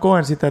kyllä mä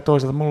koen sitä ja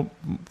toisaalta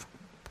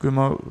kyllä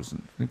mä oon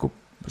niin kuin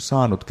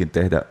saanutkin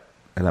tehdä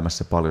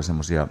elämässä paljon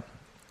semmoisia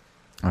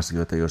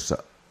asioita, joissa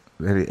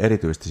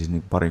erityisesti siis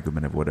niin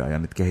 20 vuoden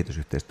ajan niitä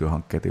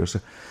kehitysyhteistyöhankkeita,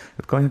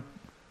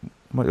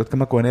 jotka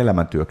mä koen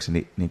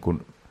elämäntyöksi niin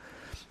kuin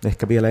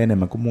ehkä vielä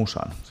enemmän kuin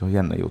musan. Se on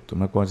jännä juttu.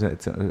 Mä koen sen,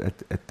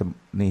 että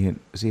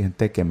siihen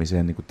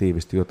tekemiseen niin kuin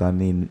tiivistyy jotain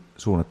niin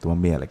suunnattoman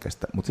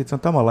mielekästä. Mutta sitten se on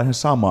tavallaan ihan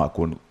samaa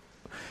kuin,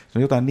 se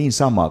on jotain niin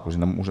samaa kuin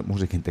siinä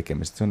musiikin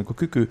tekemisestä. Se on niin kuin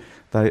kyky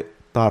tai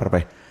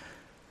tarve,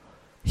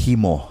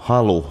 himo,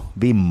 halu,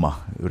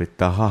 vimma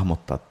yrittää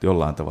hahmottaa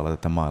jollain tavalla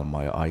tätä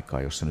maailmaa ja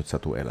aikaa, jossa nyt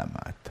satuu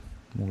elämään. Että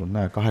mulla on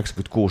nämä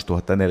 86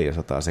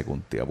 400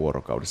 sekuntia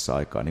vuorokaudessa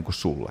aikaa, niin kuin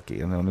sullakin,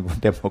 ja ne on niin kuin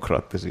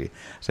demokraattisia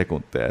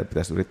sekunteja, ja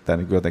pitäisi yrittää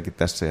niin kuin jotenkin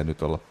tässä ja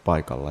nyt olla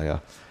paikalla ja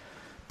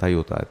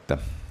tajuta, että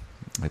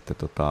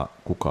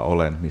kuka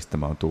olen, mistä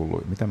mä oon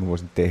tullut, mitä mä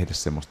voisin tehdä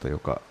semmoista,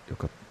 joka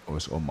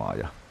olisi omaa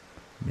ja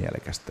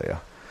mielekästä, ja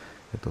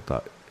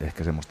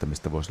ehkä semmoista,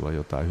 mistä voisi olla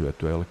jotain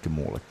hyötyä jollekin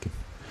muullekin.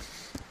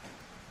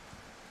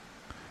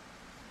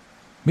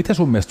 Miten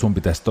sun mielestä sun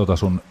pitäisi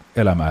sun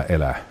elämää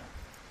elää?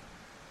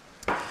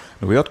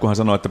 No jotkuhan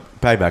sanoo, että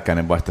päivääkään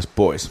en vaihtaisi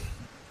pois.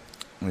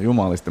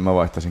 Jumalista mä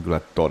vaihtaisin kyllä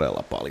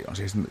todella paljon,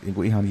 siis niin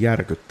kuin ihan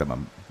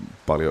järkyttävän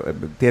paljon.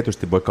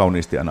 Tietysti voi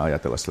kauniisti aina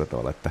ajatella sillä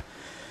tavalla,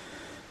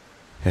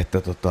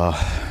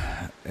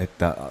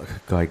 että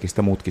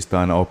kaikista mutkista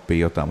aina oppii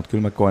jotain, mutta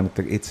kyllä mä koen,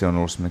 että itse on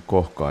ollut sellainen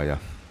kohkaaja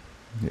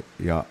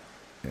ja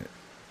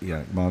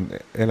mä oon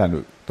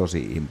elänyt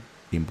tosi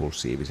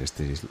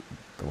impulsiivisesti, siis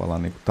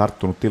tavallaan niin kuin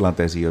tarttunut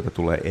tilanteisiin, joita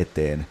tulee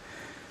eteen,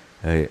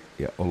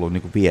 ja ollut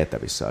niin kuin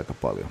vietävissä aika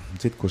paljon.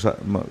 Sitten kun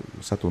mä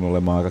satun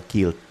olemaan aika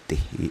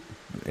kiltti,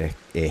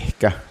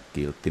 ehkä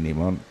kiltti, niin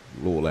mä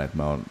luulen, että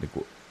mä oon niin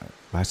kuin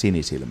vähän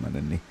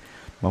sinisilmäinen, niin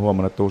mä oon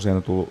huomannut, että usein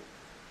on tullut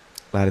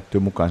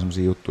lähdettyä mukaan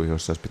sellaisiin juttuihin,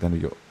 joissa olisi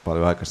pitänyt jo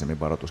paljon aikaisemmin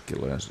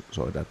varoituskilloja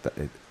soida, että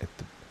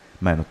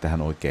mä en ole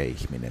tähän oikea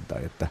ihminen,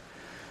 tai että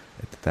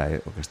tämä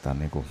ei oikeastaan,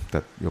 niin kuin,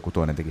 että joku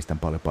toinen tekisi tämän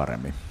paljon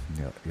paremmin.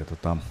 Ja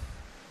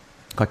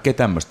kaikkea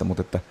tämmöistä,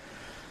 mutta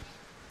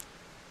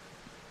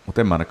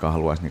en mä ainakaan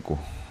haluaisi niin kuin,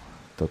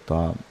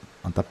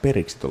 antaa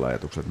periksi tuolla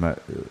ajatuksella. Mä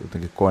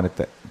jotenkin koen,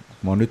 että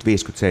mä oon nyt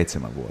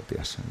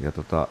 57-vuotias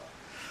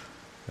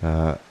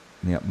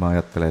ja mä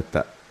ajattelen,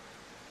 että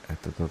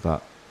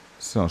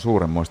se on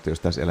suuremmoista, jos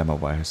tässä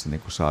elämänvaiheessa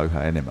niin kuin saa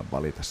yhä enemmän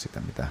valita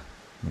sitä, mitä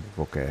niin kuin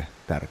kokee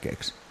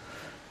tärkeäksi.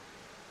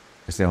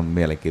 Ja se on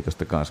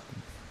mielenkiintoista kanssa.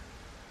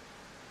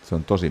 Se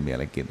on tosi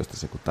mielenkiintoista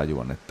se, kun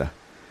tajuan, että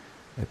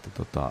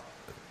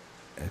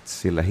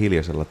sillä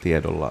hiljaisella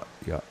tiedolla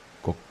ja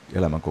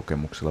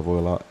elämänkokemuksella voi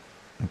olla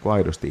niin kuin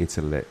aidosti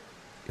itselle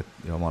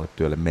ja omalle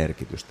työlle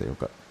merkitystä,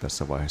 joka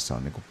tässä vaiheessa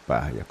on niin kuin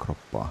päähän ja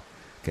kroppaan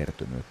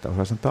kertynyt, että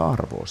osaisi antaa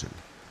arvoa sille.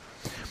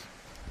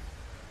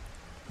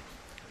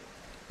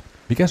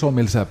 Mikä se on,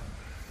 millä sä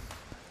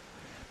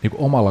niin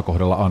kuin omalla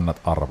kohdalla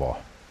annat arvoa?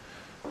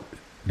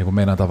 Niin kuin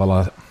meinaan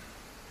tavallaan,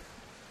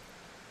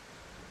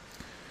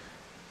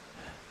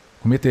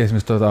 kun miettii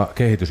esimerkiksi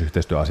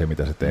kehitysyhteistyöasiaa,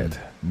 mitä sä teet,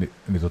 niin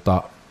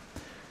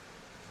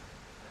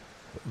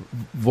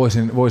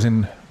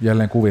voisin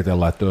jälleen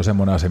kuvitella, että on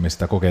semmoinen asia,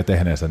 mistä kokee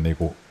tehneensä niin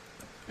kuin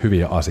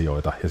hyviä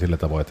asioita ja sillä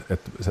tavoin,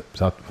 että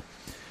sä oot,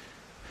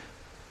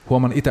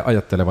 huomaan itse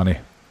ajattelevani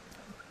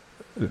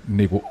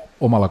niin kuin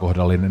omalla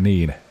kohdallani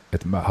niin,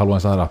 että mä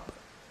haluan saada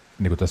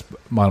niin kuin tässä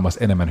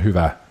maailmassa enemmän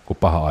hyvää kuin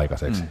paha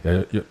aikaiseksi.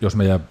 Ja jos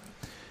me jää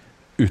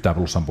yhtään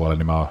plussan puolelle,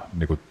 niin mä oon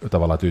niin kuin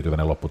tavallaan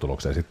tyytyväinen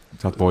lopputulokseen.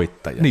 Sä oot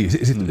voittaja. Niin,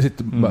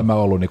 sit mä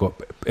oon ollut niin kuin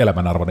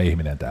elämänarvoinen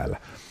ihminen täällä.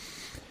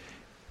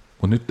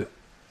 Mutta nyt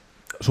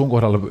sun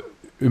kohdalla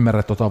ymmärrän,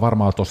 että on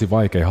varmaan tosi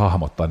vaikea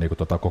hahmottaa niin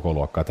kuin koko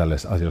luokkaa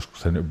tällaisessa asiassa, kun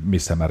se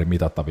missä määrin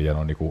mitattavia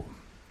on niin kuin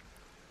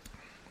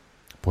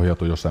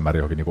pohjautuu jossain määrin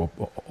johonkin niin kuin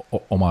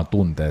omaan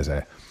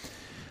tunteeseen.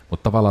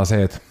 Mutta tavallaan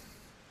se, että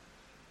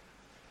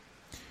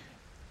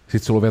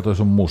sitten sulla on vielä toi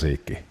sun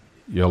musiikki,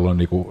 jolla on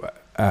niin kuin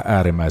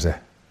äärimmäisen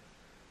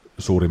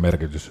suuri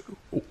merkitys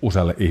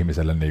usealle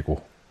ihmiselle niin kuin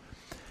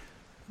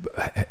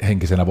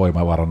henkisenä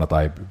voimavarana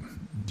tai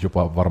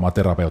jopa varmaan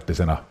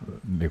terapeuttisena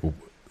niin kuin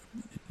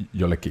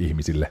jollekin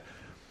ihmisille.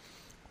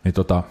 Niin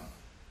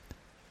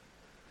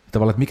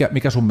tavallaan, että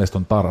mikä sun mielestä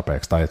on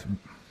tarpeeksi tai että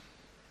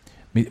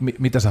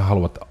mitä sä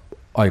haluat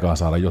aikaan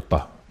saada,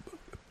 jotta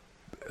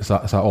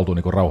saa oltua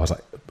niin kuin rauhassa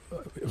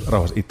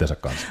itsensä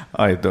kanssa?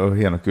 Ai, tuo on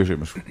hieno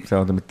kysymys. Se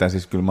on nimittäin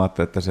siis kyllä mä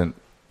ajattelin, että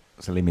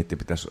se limitti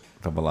pitäisi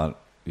tavallaan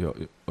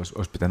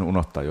olisi pitänyt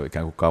unohtaa jo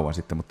ikään kuin kauan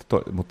sitten,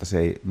 mutta se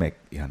ei mene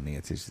ihan niin.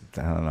 Että siis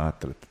tähän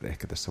ajattelin, että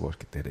ehkä tässä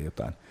voisikin tehdä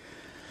jotain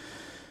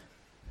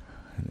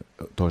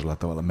toisella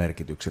tavalla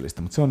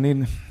merkityksellistä, mutta se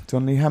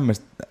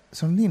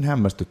on niin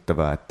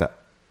hämmästyttävää, että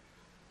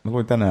mä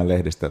luin tänään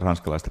lehdestä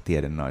ranskalaista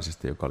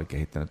tiedennaisesta, joka oli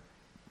kehittänyt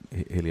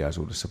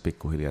hiljaisuudessa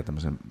pikkuhiljaa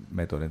tämmöisen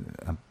metodin,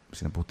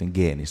 siinä puhuttiin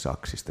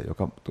geenisaksista,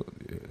 joka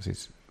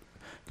siis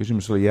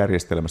kysymys oli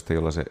järjestelmästä,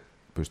 jolla se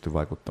pystyi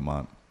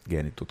vaikuttamaan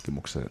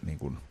geenitutkimukseen niin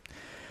kuin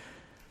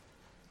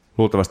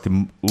luultavasti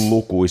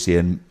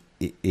lukuisien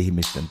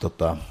ihmisten,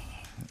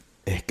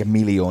 ehkä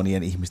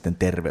miljoonien ihmisten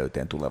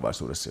terveyteen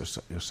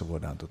tulevaisuudessa, jossa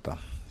voidaan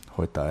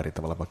hoitaa eri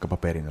tavalla vaikkapa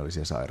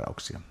perinnöllisiä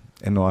sairauksia.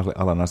 En ole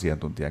alan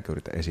asiantuntija enkä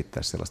yritä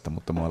esittää sellaista,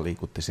 mutta minua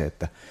liikutti se,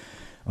 että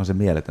on se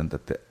mieletöntä,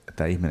 että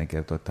tämä ihminen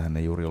kertoo, että hän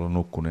ei juuri ollut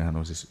nukkunut, ja hän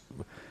on siis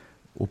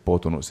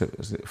uppoutunut, se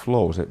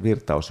flow, se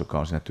virtaus, joka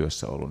on siinä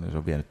työssä ollut, niin se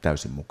on vienyt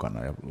täysin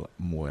mukana, ja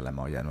muu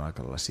elämä on jäänyt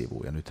aika lailla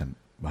sivuun, ja nyt hän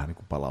vähän niin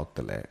kuin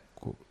palauttelee,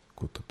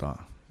 kun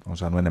on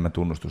saanut enemmän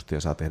tunnustusta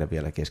ja saa tehdä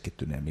vielä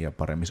keskittyneemmin ja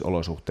paremmissa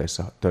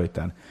olosuhteissa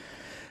töitään.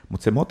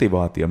 Mutta se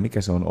motivaatio,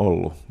 mikä se on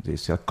ollut,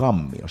 siis siellä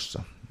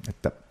kammiossa,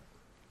 että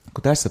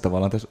kun tässä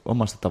tavallaan tässä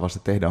omassa tavassa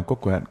tehdään, on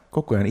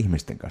koko ajan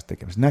ihmisten kanssa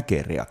tekemässä,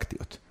 näkee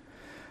reaktiot,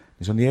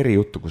 niin se on niin eri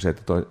juttu kuin se,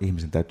 että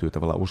ihmisen täytyy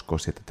tavallaan uskoa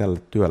siihen, että tällä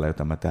työllä,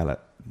 jota mä täällä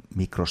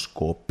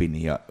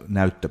mikroskooppini ja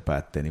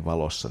näyttöpäätteeni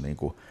valossa niin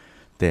kuin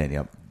teen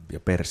ja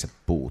perse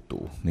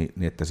puutuu, niin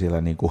että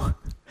siellä niin kuin,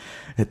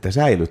 että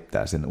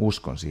säilyttää sen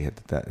uskon siihen,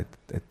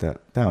 että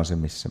tämä on se,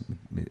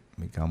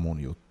 mikä on mun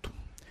juttu.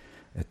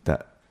 Että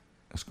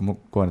koska mä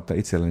koen, että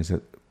itselleni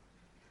se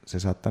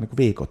saattaa niin kuin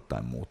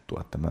viikoittain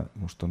muuttua. Että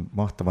musta on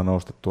mahtava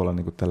nousta tuolla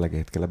niin kuin tälläkin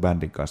hetkellä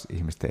bändin kanssa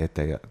ihmisten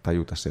eteen ja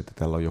tajuta se, että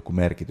tällä on joku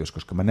merkitys,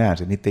 koska mä näen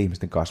sen niiden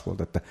ihmisten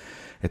kasvolta,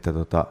 että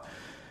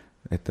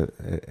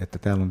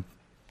täällä on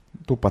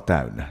tupa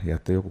täynnä ja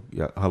että joku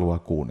haluaa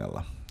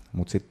kuunnella.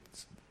 Mutta sitten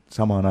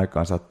samaan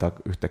aikaan saattaa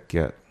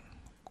yhtäkkiä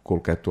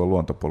kulkea tuo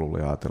luontopolulla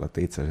ja ajatella,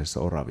 että itse asiassa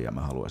oravia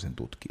mä haluaisin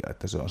tutkia,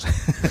 että se on se,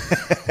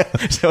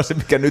 se on se,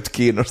 mikä nyt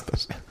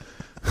kiinnostaisi.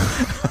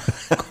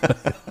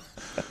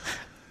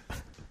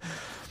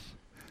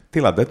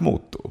 Tilanteet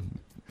muuttuu.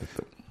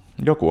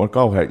 Joku on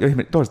kauhean,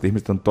 toiset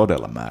ihmiset on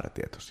todella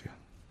määrätietoisia.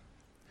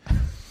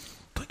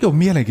 Toi on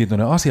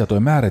mielenkiintoinen asia, toi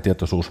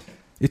määrätietoisuus.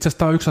 Itse asiassa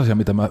tämä on yksi asia,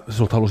 mitä mä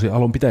sulta halusin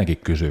alun pitäenkin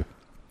kysyä.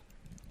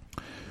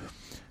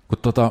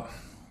 Kun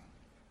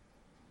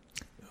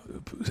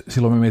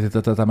silloin me mietin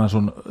tätä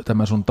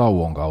tämän sun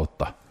tauon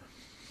kautta.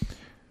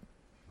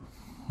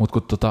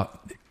 Mutta kun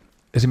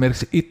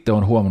esimerkiksi itse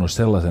on huomannut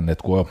sellaisen,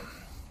 että kun on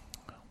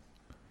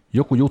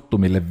joku juttu,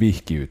 mille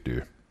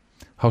vihkiytyy,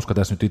 hauska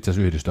tässä nyt itse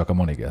asiassa yhdistyy aika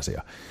monikin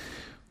asia,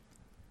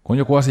 kun on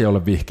joku asia,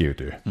 jolle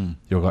vihkiytyy,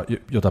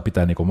 jota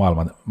pitää niinku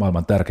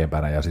maailman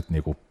tärkeimpänä ja sitten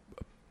niinku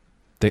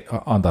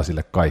antaa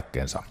sille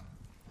kaikkeensa.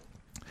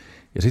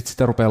 Ja sitten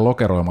sitä rupeaa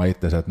lokeroimaan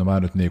itseensä, että no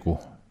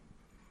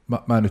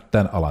mä nyt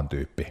tämän alan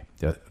tyyppi,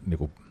 ja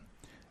niinku,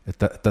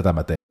 että tätä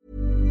mä teen.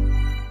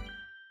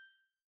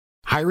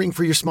 Hiring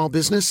for your small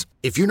business?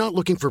 If you're not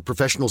looking for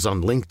professionals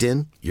on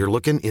LinkedIn, you're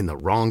looking in the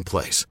wrong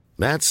place.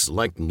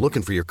 That's like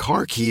looking for your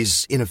car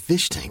keys in a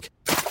fish tank.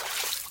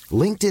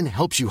 LinkedIn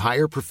helps you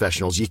hire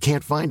professionals you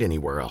can't find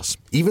anywhere else,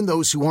 even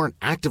those who aren't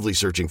actively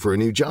searching for a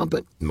new job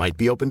but might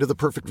be open to the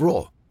perfect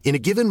role. In a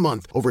given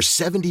month, over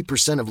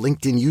 70% of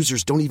LinkedIn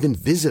users don't even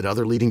visit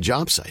other leading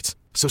job sites.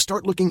 So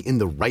start looking in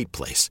the right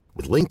place.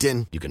 With LinkedIn,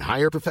 you can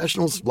hire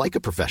professionals like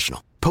a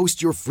professional.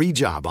 Post your free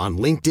job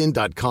on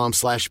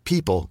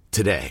linkedin.com/people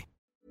today.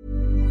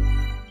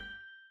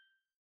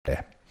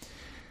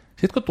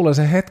 Sitten kun tulee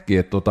se hetki,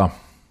 että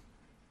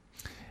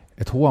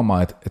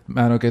huomaa, että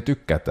mä en oikein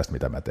tykkää tästä,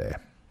 mitä mä teen.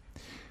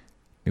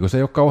 Niin se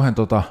ei ole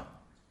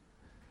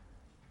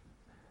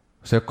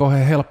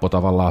kauhean helppo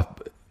tavallaan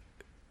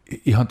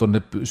ihan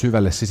tuonne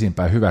syvälle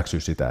sisimpään hyväksyä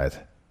sitä,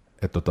 että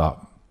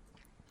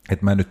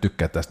mä en nyt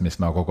tykkää tästä, missä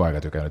mä oon koko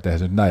ajan tykännyt. Eihän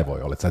se nyt näin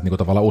voi olla, että sä et niin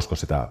tavallaan usko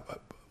sitä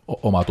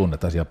omaa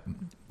tunnettasi ja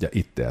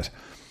itseäsi.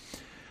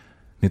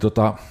 Niin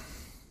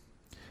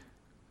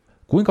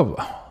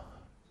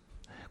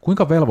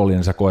kuinka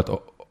velvollinen sä koet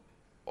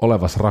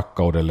olevas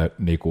rakkaudelle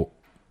niin kuin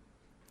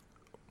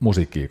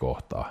musiikkia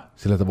kohtaa?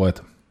 Sillä että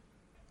voit,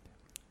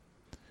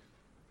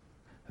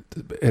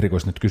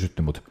 erikoisesti nyt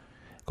kysytty, mutta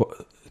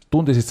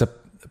tuntisit sä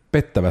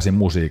pettäväsi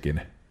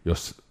musiikin,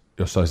 jos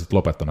sä olisit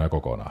lopettanut jo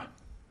kokonaan?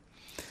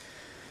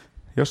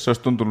 Jos se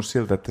olisi tuntunut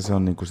siltä, että se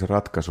on niin kuin se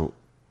ratkaisu,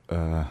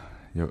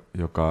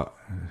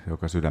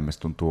 joka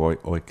sydämessä tuntuu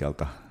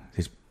oikealta,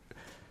 siis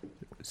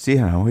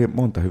siihen on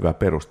monta hyvää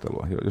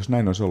perustelua. Jos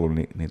näin olisi ollut,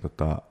 niin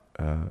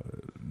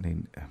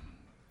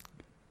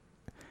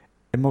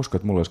en mä usko,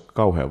 että mulla olisi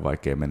kauhean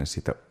vaikea mennä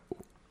siitä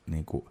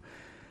niin kuin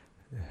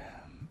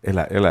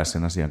elää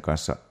sen asian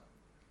kanssa.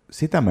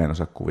 Sitä mä en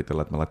osaa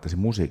kuvitella, että mä laittaisin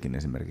musiikin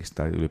esimerkiksi,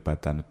 tai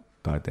ylipäätään nyt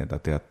taiteen tai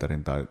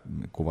teatterin tai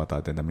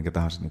kuvataiteen tai minkä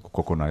tahansa niin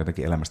kokonaan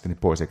jotenkin elämästäni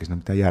pois, eikä siinä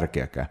mitään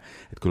järkeäkään.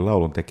 Että kyllä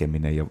laulun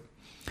tekeminen ja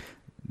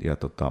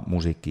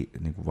musiikki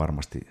niin kuin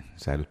varmasti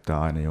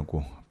säilyttää aina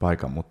jonkun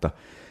paikan, mutta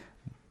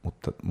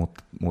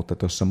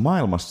tuossa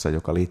maailmassa,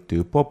 joka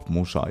liittyy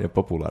pop-musaan ja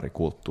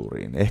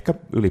populaarikulttuuriin, ehkä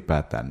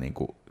ylipäätään niin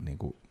kuin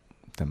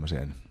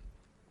tämmöiseen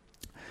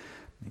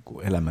niin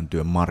kuin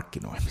elämäntyön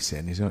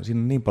markkinoimiseen, niin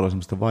siinä on niin paljon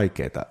semmoista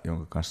vaikeaa,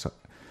 jonka kanssa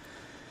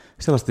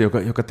sellaista,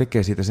 joka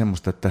tekee siitä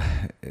semmoista, että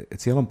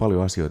siellä on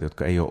paljon asioita,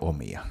 jotka ei ole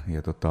omia.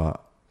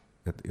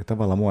 Ja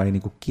tavallaan mua ei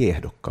niin kuin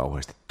kiehdo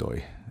kauheasti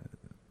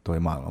toi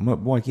maailma.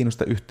 Mua ei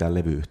kiinnosta yhtään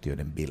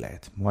levyyhtiöiden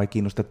bileet. Mua ei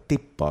kiinnosta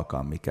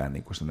tippaakaan mikään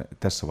niin kuin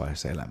tässä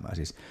vaiheessa elämää,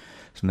 siis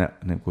sellainen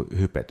niin kuin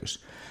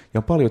hypetys. Ja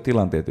on paljon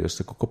tilanteita,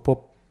 joissa koko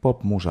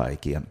pop-musa ei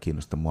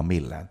kiinnosta mua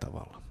millään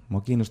tavalla.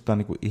 Mua kiinnostaa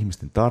niin kuin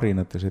ihmisten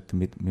tarinat ja se, että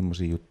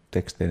millaisia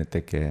tekstejä ne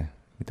tekee,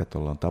 mitä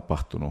tuolla on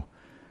tapahtunut.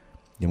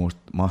 Ja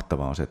musta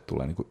mahtavaa on se, että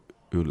tulee niin kuin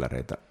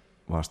ylläreitä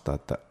vastaan,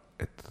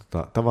 että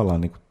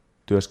tavallaan niin kuin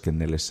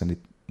työskennellessäni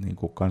niin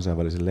kuin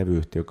kansainvälisen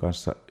levyyhtiön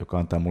kanssa, joka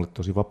antaa mulle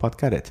tosi vapaat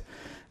kädet,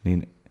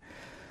 niin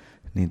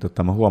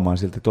mä huomaan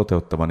siltä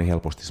toteuttavani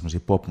helposti semmoisia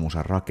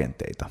popmusan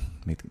rakenteita,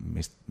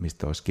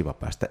 mistä olisi kiva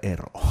päästä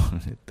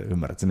eroon.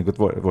 Ymmärrät, että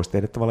niin voisi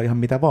tehdä tavallaan ihan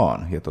mitä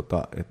vaan. Ja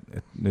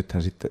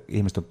nythän sitten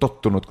ihmiset on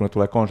tottunut, kun ne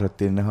tulee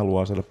konserttiin, niin ne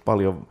haluaa saada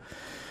paljon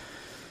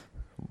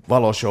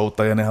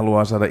valoshowta ja ne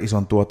haluaa saada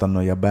ison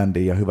tuotannon ja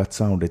bändin ja hyvät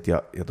soundit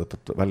ja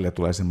välillä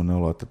tulee semmoinen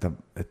olo,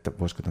 että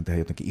voisiko tämän tehdä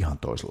jotenkin ihan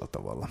toisella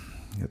tavalla.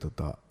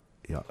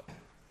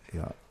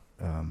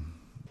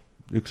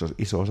 Yksi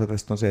iso osa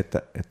tästä on se,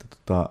 että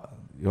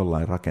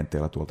jollain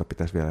rakenteella tuolta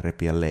pitäisi vielä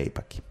repiä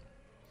leipäkin.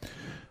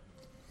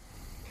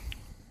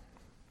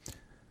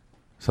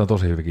 Se on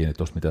tosi hyvin kiinni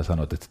tuosta, mitä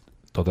sanoit, että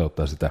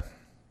toteuttaa sitä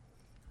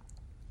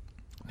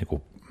niin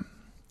kuin,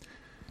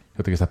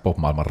 jotenkin sitä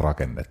pop-maailman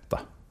rakennetta,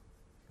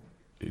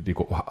 niin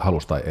kuin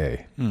halus tai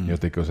ei.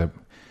 Jotenkin se,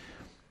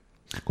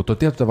 kun tuo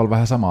tietyllä tavalla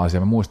vähän sama asia,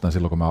 mä muistan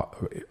silloin, kun mä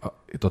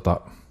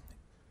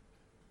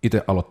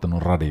itse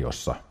aloittanut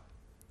radiossa,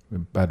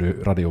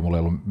 päädyin radioon, mulla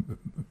ei ollut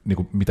niin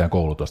kuin mitään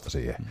koulutusta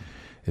siihen.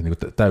 Ja niin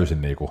kuin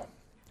täysin, niin kuin,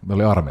 me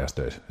oli armeijassa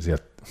töissä,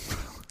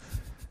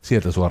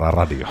 sieltä suoraan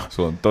radio.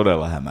 Sulla on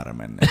todella hämärä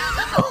mennä.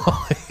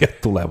 Ja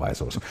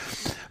tulevaisuus.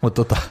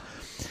 Mutta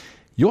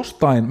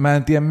jostain, mä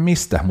en tiedä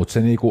mistä, mutta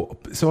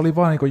se oli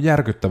vaan niin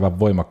järkyttävän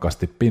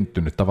voimakkaasti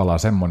pinttynyt tavallaan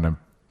semmoinen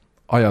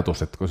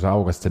ajatus, että kun sä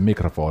aukasit sen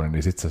mikrofonin,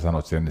 niin sitten sä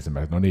sanot siihen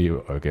ensimmäisenä, että no niin,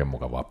 oikein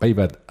mukavaa.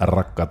 Päivät,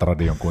 rakkaat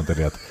radion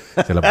kuuntelijat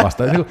siellä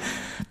vastaan.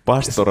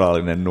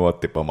 Pastoraalinen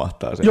nuotti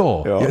pamahtaa sen.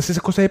 Joo. Ja siis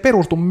kun se ei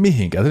perustu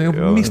mihinkään,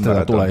 mistä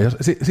tämä tulee, ja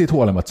siitä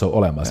huolimatta se on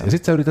olemassa. Ja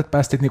sitten sä yrität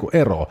päästä niinku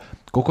eroon.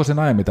 Koko sen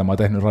ajan, mitä mä oon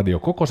tehnyt radio,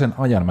 koko sen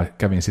ajan mä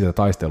kävin sitä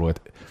taistelua,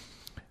 että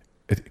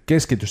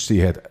keskity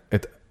siihen,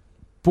 että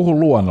puhu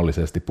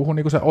luonnollisesti, puhu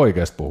niin kuin sä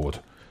oikeasti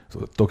puhut.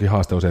 Toki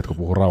haaste on se, että kun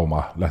puhuu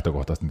raumaa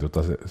lähtökohtaisesti, niin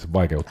se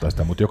vaikeuttaa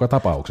sitä, mutta joka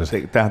tapauksessa.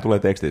 Tämähän tulee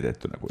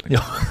tekstitettynä kuitenkin.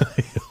 Joo,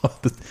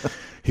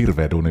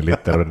 hirveä duunin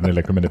litteroiden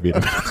 45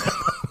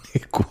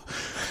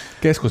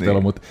 keskustelu,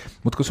 niin.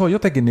 Mutta kun se on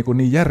jotenkin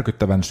niin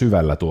järkyttävän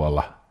syvällä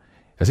tuolla,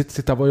 ja sitten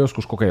sitä voi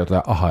joskus kokea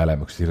jotain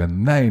aha-elämyksiä, sillä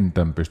näin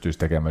tämän pystyisi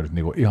tekemään nyt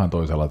niin ihan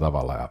toisella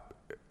tavalla, ja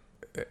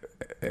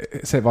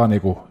se vaan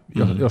niin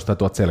jostain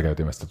tuolta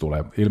selkäytimestä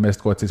tulee.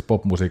 Ilmeisesti koet siis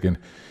popmusiikin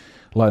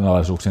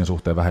lainalaisuuksien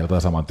suhteen vähän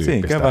jotain samantyyppistä.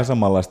 Siinä käy vähän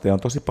samanlaista ja on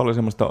tosi paljon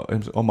semmoista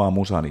omaa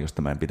musaani,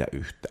 josta mä en pidä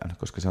yhtään,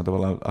 koska se on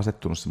tavallaan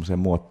asettunut semmoiseen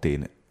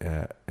muottiin,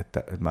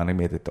 että mä aina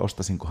mietin, että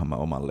ostaisinkohan mä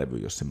oman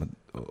levyn, jos se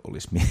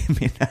olisi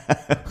minä.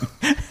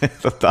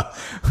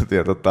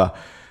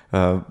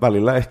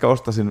 Välillä ehkä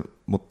ostasin,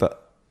 mutta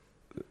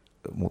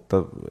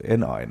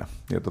en aina.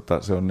 Ja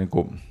se on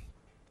niinku,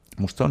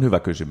 musta se on hyvä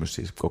kysymys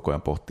siis koko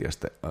ajan pohtia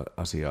sitä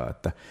asiaa,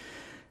 että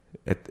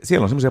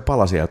siellä on semmoisia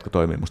palasia, jotka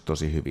toimii musta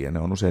tosi hyvin, ja ne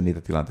on usein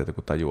niitä tilanteita,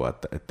 kun tajuaa,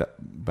 että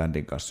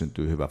bändin kanssa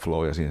syntyy hyvä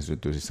flow, ja siinä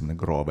syntyy siis semmoinen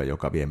groove,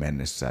 joka vie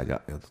mennessään, ja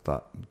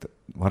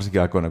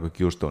varsinkin aikoina, kun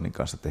Q-Stonein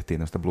kanssa tehtiin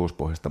tästä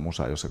blues-pohjaista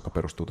musaa, joka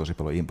perustuu tosi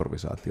paljon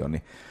improvisaatioon,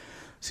 niin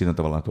siinä on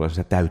tavallaan tulee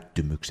semmoisia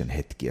täyttymyksen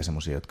hetkiä,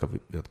 semmoisia,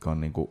 jotka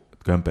on niin kuin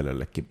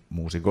kömpelöllekin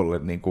muusikolle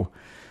niin kuin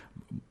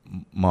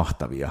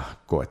mahtavia,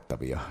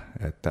 koettavia,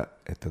 että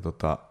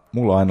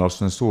mulla on aina ollut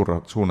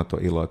sellainen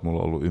suunnaton ilo, että mulla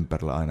on ollut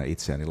ympärillä aina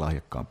itseäni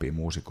lahjakkaampia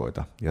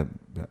muusikoita, ja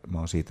mä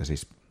oon siitä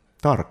siis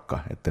tarkka,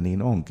 että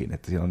niin onkin,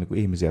 että siinä on niin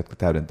ihmisiä, jotka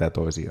täydentää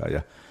toisiaan,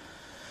 ja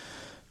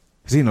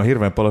siinä on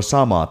hirveän paljon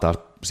samaa taas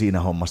siinä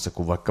hommassa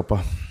kuin vaikkapa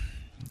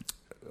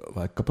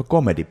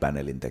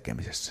comedy-panelin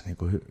tekemisessä, niin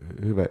kuin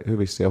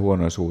hyvissä ja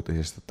huonoissa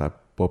uutisissa tai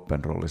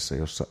pop-and-rollissa,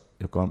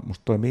 joka on,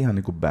 musta toimii ihan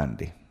niin kuin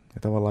bändi,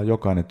 ja tavallaan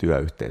jokainen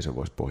työyhteisö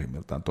voisi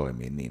pohjimmiltaan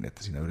toimia niin,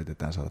 että siinä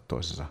yritetään saada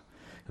toisensa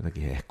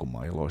jotenkin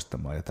hehkumaan ja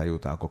loistamaan ja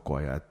tajutaan koko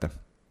ajan, että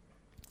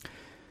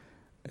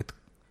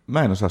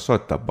mä en osaa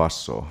soittaa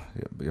bassoa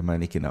ja mä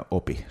en ikinä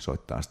opi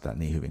soittaa sitä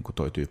niin hyvin kuin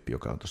toi tyyppi,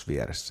 joka on tuossa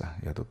vieressä.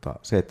 Ja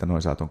se, että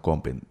noin saa ton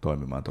kompin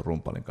toimimaan ton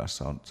rumpalin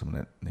kanssa on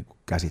semmoinen niin kuin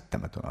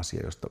käsittämätön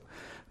asia, josta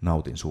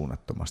nautin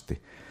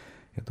suunnattomasti.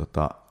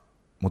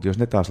 Mutta jos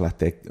ne taas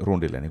lähtee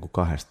rundille niin kuin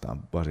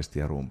kahdestaan, basisti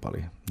ja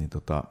rumpali, niin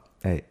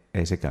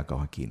ei sekään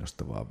kauhean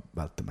kiinnostavaa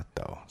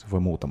välttämättä ole. Se voi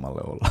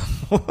muutamalle olla,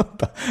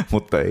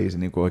 mutta ei se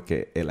niin kuin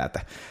oikein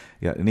elätä.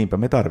 Ja niinpä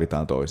me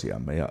tarvitaan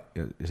toisiamme, ja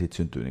siitä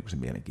syntyy niin kuin se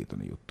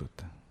mielenkiintoinen juttu.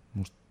 Että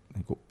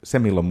niin kuin se,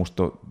 milloin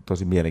musta on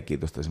tosi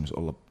mielenkiintoista esimerkiksi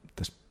olla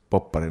tässä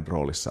popparin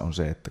roolissa, on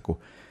se, että kun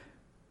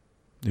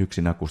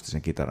yksin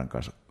akustisen kitaran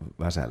kanssa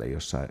väsäilee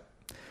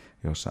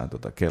jossain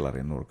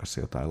kellarin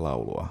nurkassa jotain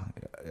laulua,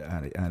 ja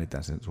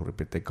äänitän sen suurin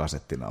piirtein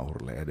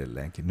kasettinauhurille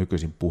edelleenkin,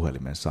 nykyisin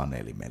puhelimen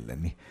sanelimelle,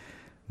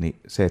 niin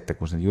se, että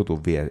kun sen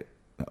jutun vie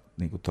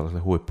niin kuin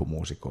tällaisille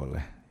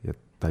huippumuusikoille ja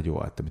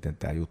tajuaa, että miten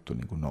tämä juttu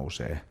niin kuin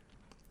nousee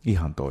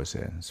ihan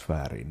toiseen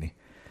sfääriin, niin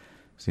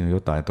siinä on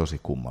jotain tosi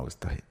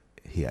kummallista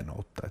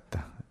hienoutta,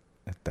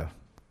 että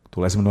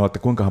tulee semmoinen, että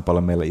kuinkahan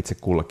paljon meillä itse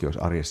kullakin olisi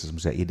arjessa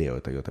semmoisia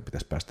ideoita, joita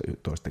pitäisi päästä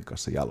toisten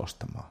kanssa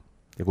jalostamaan,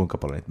 ja kuinka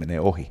paljon niitä menee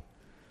ohi.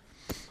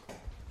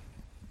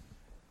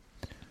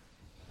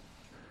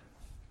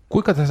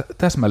 Kuinka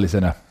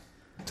täsmällisenä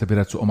sä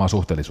pidät sun omaa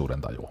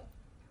suhteellisuuden tajua?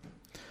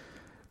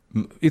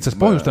 Itse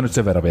asiassa pohjusta nyt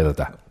sen verran vielä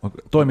tätä.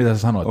 Toi, mitä sä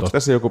sanoit.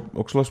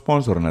 Onko sulla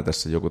sponsorina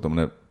tässä joku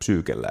tämmöinen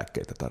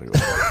psyykelääkkeitä tarjolla?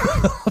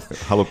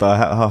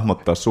 Halutaan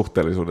hahmottaa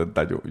suhteellisuuden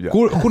taju ja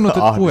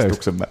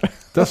ahdistuksen määrä.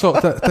 Tässä on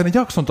tänne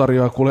jakson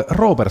tarjoaa kuule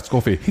Robert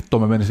Scofi. Hitto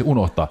mä menisin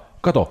unohtaa.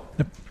 Kato,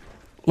 ne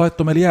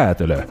laittoi meille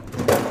jäätelöä.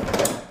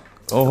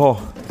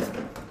 Oho,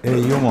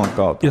 ei juman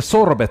kautta. Ja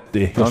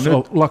sorbetti, jos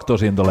on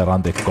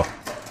laktoosiintolerantikko.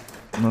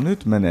 No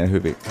nyt menee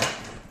hyvin.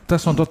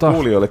 Tässä on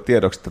kuulijoille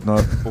tiedoksi, että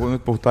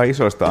nyt puhutaan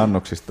isoista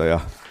annoksista ja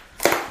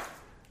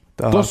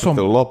tämä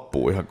haastattelu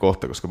loppuu ihan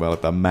kohta, koska me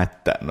aletaan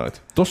mättää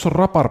noita. Tuossa on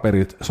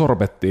raparperit,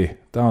 sorbettia,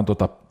 tämä on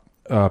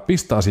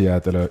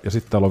pistaasijäätelöä ja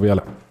sitten täällä on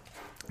vielä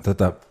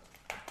tätä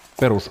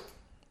perus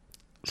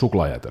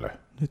suklaajäätelöä.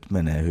 Nyt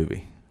menee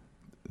hyvin.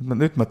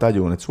 Nyt mä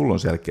tajun, että sulla on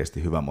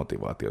selkeästi hyvä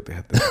motivaatio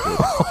tehdä tätä.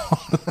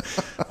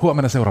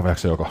 Huomenna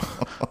seuraavaksi joko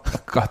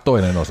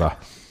toinen osa.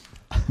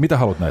 Mitä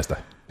haluat näistä?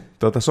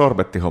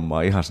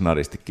 Sorbettihommaa ihan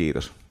snadisti,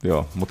 kiitos.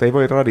 Joo, mutta ei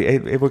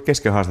voi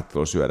kesken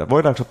haastattelua syödä.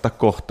 Voidaanko ottaa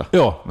kohta?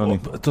 Joo, no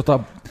niin.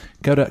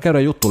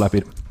 Käydään juttu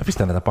läpi.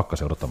 Pistään näitä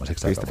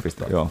pakkaseudottamaiseksi.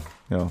 Pistä, joo.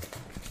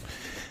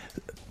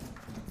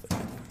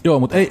 Joo,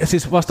 mutta ei,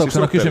 siis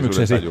vastauksena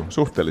kysymykseesi.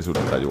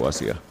 Suhteellisuuden taju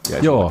asia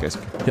jäi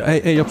kesken. Ja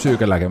ei ole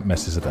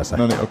psyykelääkemessissä tässä.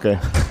 No niin, okei.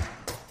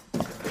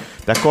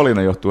 Tämä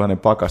kolina johtuu hänen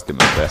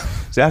pakastimesta.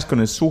 Se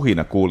äskeinen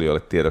suhina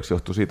kuulijoille tiedoksi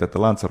johtuu siitä,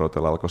 että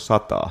Lanzarotella alkoi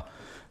sataa.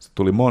 Se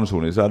tuli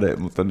monsuunin sade,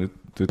 mutta nyt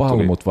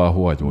palmut vaan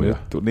huojuja.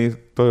 Niin,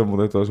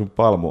 toi sun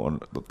palmu on,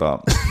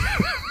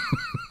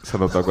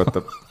 sanotaanko,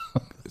 että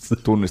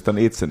tunnistan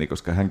itseni,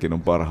 koska hänkin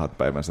on parhaat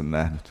päivänsä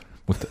nähnyt.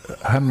 Mutta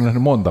hän on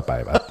nähnyt monta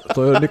päivää.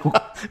 Toi on niinku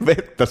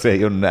vettä se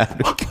ei ole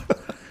nähnyt.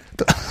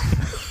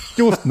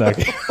 Just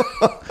näki.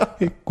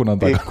 Ikkunan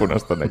takaa.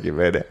 Ikkunasta näki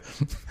veden.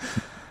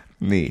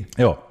 Niin,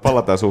 joo.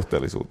 Palataan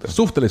suhteellisuuteen.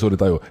 Suhteellisuuden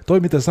taju. Toi,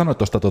 mitä sanoit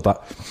tuosta,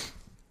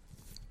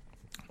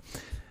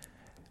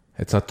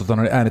 että sä oot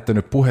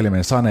äänittänyt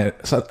puhelimen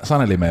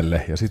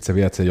sanelimelle ja sitten sä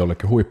viet sen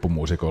jollekin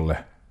huippumuusikolle,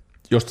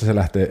 josta se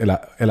lähtee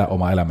elää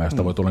omaa elämää,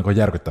 josta voi tulla niin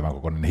järkyttävän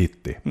kokoinen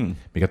hitti,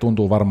 mikä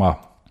tuntuu varmaan,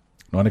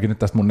 no ainakin nyt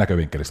tästä mun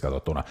näkövinkkelistä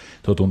katsottuna,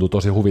 se tuntuu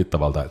tosi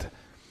huvittavalta,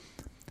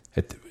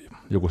 että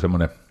joku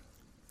semmoinen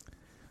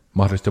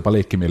mahdollisesti jopa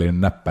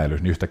leikkimielinen näppäily,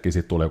 niin yhtäkkiä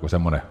siitä tulee joku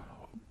semmoinen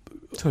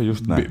se on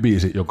just näin.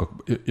 Biisi,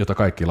 jota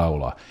kaikki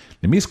laulaa.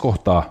 Niin missä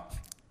kohtaa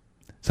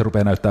se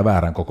rupeaa näyttää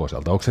väärän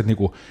kokoiselta?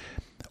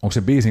 Onko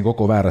se biisin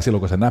koko väärä silloin,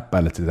 kun sä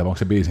näppäilet sitä, vai onko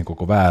se biisin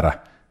koko väärä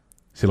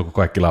silloin, kun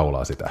kaikki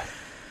laulaa sitä?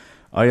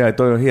 Ai,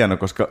 toi on hieno,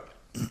 koska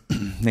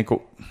niin kuin,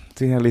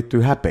 siihen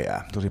liittyy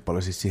häpeää tosi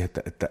paljon siis siihen,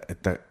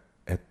 että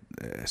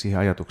siihen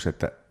ajatukseen,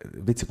 että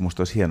vitsi, kun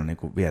musta olisi hieno niin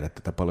kuin viedä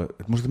tätä paljon.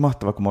 Että musta olisi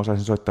mahtavaa, kun mä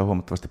osaisin soittaa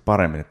huomattavasti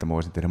paremmin, että mä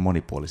voisin tehdä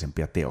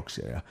monipuolisempia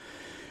teoksia.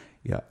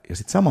 Ja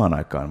sitten samaan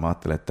aikaan mä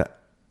ajattelen, että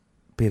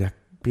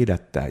pidä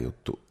tämä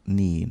juttu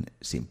niin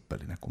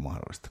simppelinä kuin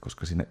mahdollista,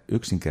 koska siinä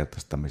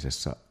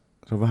yksinkertaistamisessa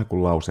se on vähän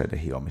kuin lauseiden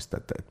hiomista,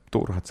 että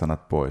turhat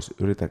sanat pois,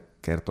 yritä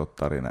kertoa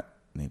tarina,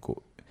 niin kuin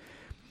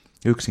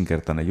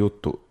yksinkertainen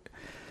juttu,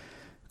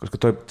 koska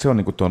se on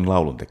niin kuin tuon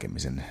laulun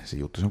tekemisen se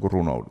juttu, se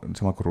on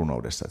sama kuin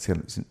runoudessa,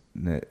 että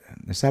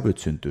ne sävyt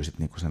syntyy sitten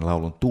niin kuin sen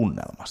laulun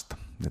tunnelmasta.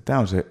 Ja tämä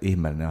on se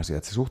ihmeellinen asia,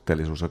 että se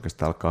suhteellisuus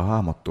oikeastaan alkaa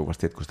hahmottua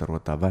vasta, kun sitä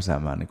ruvetaan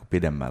väsäämään niin kuin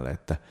pidemmälle,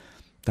 että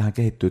tähän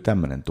kehittyy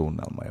tämmöinen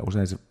tunnelma, ja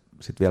usein se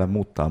sitten vielä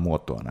muuttaa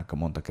muotoaan aika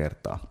monta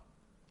kertaa.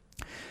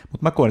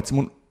 Mutta mä koen, että se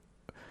mun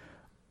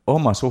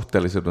oma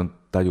suhteellisuuden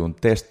tajun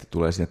testi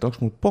tulee siihen, että onko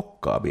mulla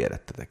pokkaa viedä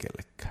tätä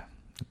kellekään.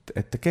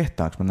 Että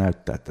kehtaanko mä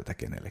näyttää tätä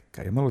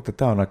kenellekään. Ja mä luulen, että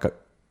tämä on aika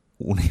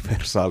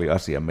universaali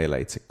asia meillä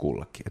itse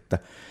kullakin.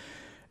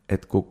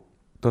 Että kun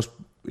tuossa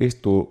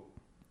istuu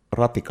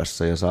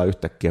ratikassa ja saa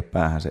yhtäkkiä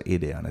päähän se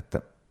idean,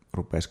 että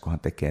rupeisikohan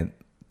tekemään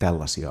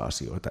tällaisia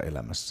asioita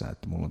elämässä,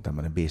 että mulla on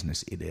tämmöinen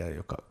business-idea,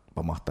 joka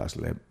pamahtaa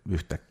silleen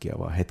yhtäkkiä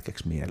vaan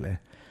hetkeksi mieleen.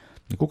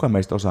 Niin kuka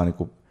meistä osaa niin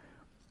kuin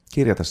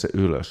kirjata se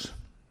ylös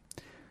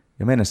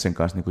ja mennä sen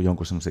kanssa niin kuin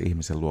jonkun semmoisen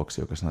ihmisen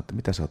luoksi, joka sanoo, että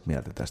mitä sä oot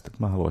mieltä tästä,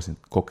 että mä haluaisin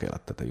kokeilla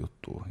tätä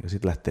juttua. Ja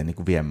sitten lähtee niin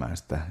kuin viemään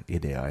sitä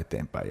ideaa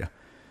eteenpäin. Ja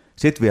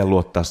sitten vielä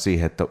luottaa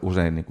siihen, että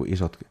usein niin kuin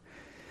isot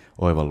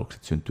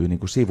oivallukset syntyy niin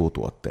kuin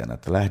sivutuotteena,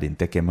 että lähdin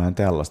tekemään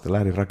tällaista,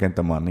 lähdin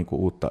rakentamaan niin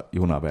kuin uutta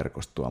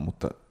junaverkostoa,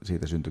 mutta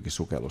siitä syntyikin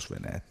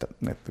sukellusvene, että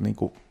niin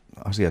kuin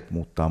asiat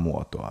muuttaa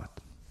muotoa.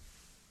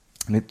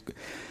 Nyt,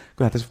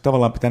 kyllähän tässä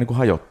tavallaan pitää niin kuin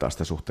hajottaa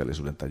sitä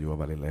suhteellisuuden tajua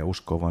välillä ja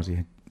uskoa vaan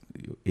siihen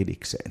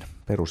idikseen,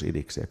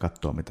 perusidikseen ja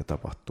katsoa, mitä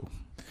tapahtuu.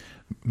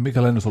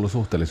 Mikä lennus on ollut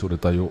suhteellisuuden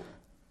taju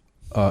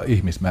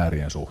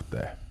ihmismäärien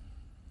suhteen?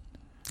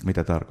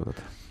 Mitä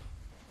tarkoitat?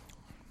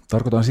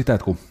 Tarkoitan sitä,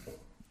 että kun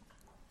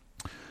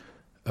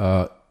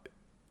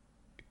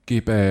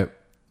kiipee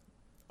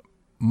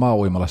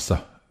maa-uimalassa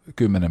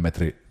 10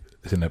 metriä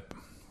sinne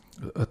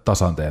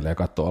tasanteelle ja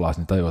katsoo alas,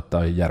 niin tajuu, että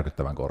tämä on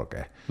järkyttävän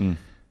korkea.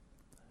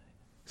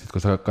 Sitten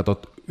kun sä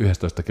katsot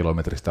 11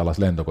 kilometristä alas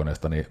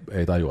lentokoneesta, niin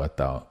ei tajua, että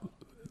tämä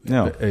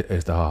on, ei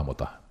sitä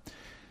hahmota.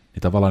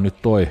 Niin tavallaan nyt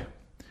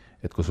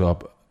että kun sua,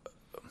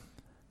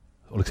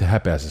 oliko se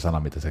häpeä se sana,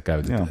 mitä sä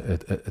käytit,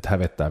 että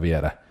hävettää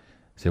viedä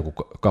se joku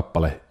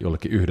kappale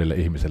jollekin yhdelle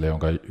ihmiselle,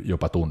 jonka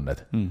jopa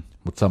tunnet,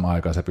 mutta samaan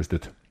aikaan sä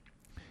pystyt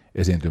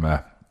esiintymään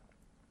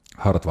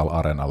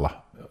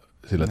Hartwall-areenalla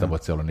sillä tavoin,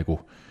 että siellä on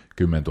niinku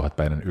 10 000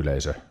 päinen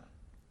yleisö,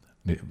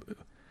 niin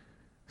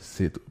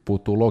siitä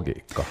puuttuu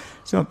logiikka.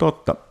 Se on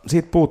totta,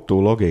 siitä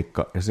puuttuu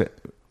logiikka, ja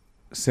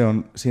se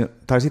on,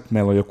 tai sitten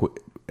meillä on joku,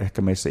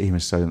 ehkä meissä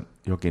ihmisissä on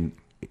jokin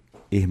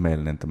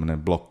ihmeellinen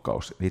tämmöinen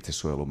blokkaus,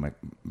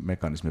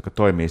 itsesuojelumekanismi, joka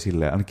toimii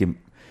silleen,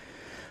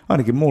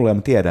 ainakin mulle, ja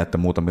mä tiedän, että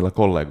muutamilla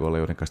kollegoilla,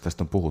 joiden kanssa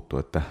tästä on puhuttu,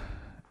 että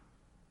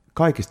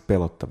kaikista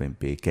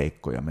pelottavimpia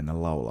keikkoja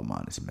mennä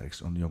laulamaan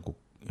esimerkiksi on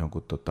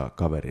jonkun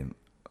kaverin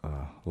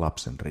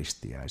lapsen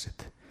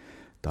ristiäiset,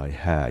 tai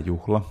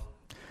hääjuhla,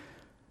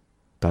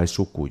 tai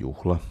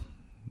sukujuhla,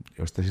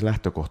 joista siis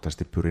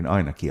lähtökohtaisesti pyrin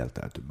aina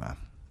kieltäytymään,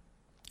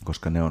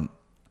 koska ne on,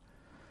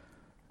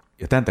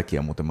 ja tämän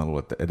takia muuten mä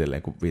luulen, että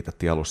edelleen kun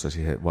viitattiin alussa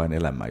siihen vain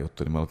elämään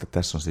juttuun, niin mä luulen, että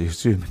tässä on se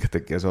syy, mikä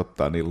tekee se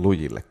ottaa niin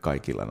lujille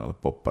kaikilla noilla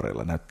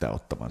poppareilla, näyttää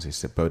ottavan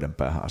siis se pöydän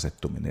päähän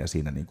asettuminen ja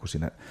siinä, niin kuin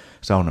siinä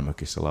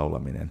saunamökissä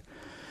laulaminen,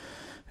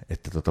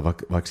 että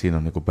vaikka siinä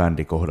on niin kuin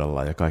bändi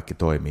kohdallaan ja kaikki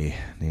toimii,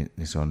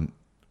 niin se on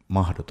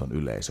mahdoton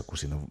yleisö, kun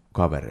siinä on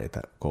kavereita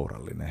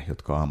kourallinen,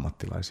 jotka on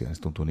ammattilaisia, niin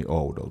se tuntuu niin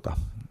oudolta.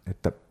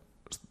 Että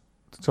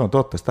se on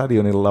totta,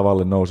 stadionin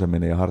lavalle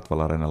nouseminen ja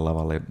Hartwall-areenan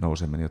lavalle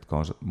nouseminen, jotka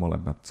on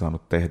molemmat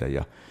saanut tehdä,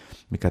 ja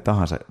mikä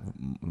tahansa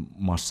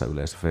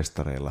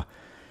massayleisöfestareilla,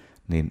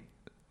 niin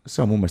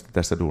se on mun mielestä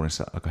tässä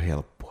duunissa aika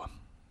helppoa.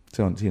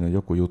 Siinä on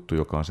joku juttu,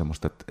 joka on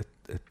semmoista,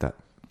 että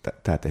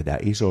tämä tehdään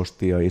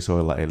isosti ja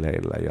isoilla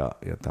eleillä,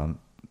 ja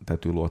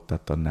täytyy luottaa,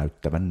 että on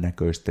näyttävän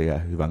näköistä ja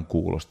hyvän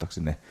kuulosta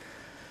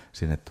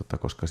sinne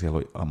koska siellä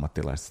on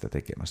ammattilaiset sitä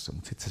tekemässä.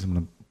 Mutta sitten se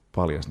semmoinen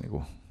paljas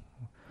niinku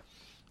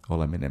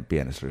oleminen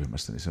pienessä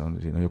ryhmässä, niin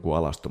siinä on joku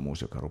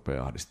alastomuus, joka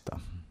rupeaa ahdistaa.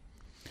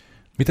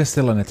 Mites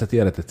sellainen, että sä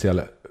tiedät, että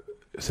siellä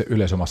se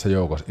yleisömassa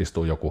joukossa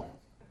istuu joku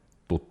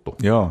tuttu?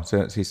 Joo,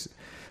 se siis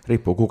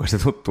riippuu kuka se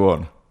tuttu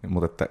on,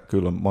 mutta että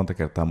kyllä on monta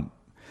kertaa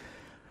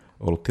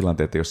ollut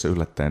tilanteita, jossa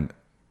yllättäen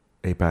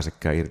ei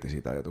pääsekään irti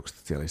siitä ajatuksesta,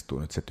 että siellä istuu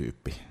nyt se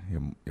tyyppi,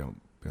 ja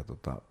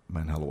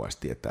mä en haluaisi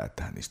tietää,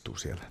 että hän istuu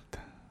siellä.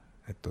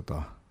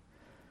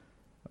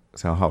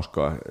 Se on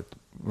hauskaa, että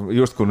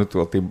just kun nyt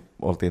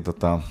oltiin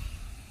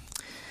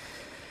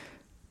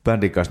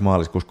bändin kanssa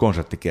maaliskuussa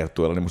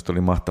konserttikiertueella, niin musta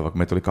oli mahtavaa, kun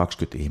meitä oli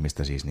 20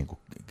 ihmistä siis niin kuin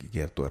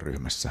kiertueen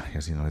ryhmässä,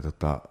 ja siinä oli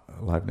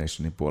Live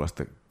Nationin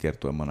puolesta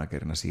kiertueen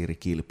managerina Siiri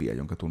Kilpiä,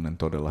 jonka tunnen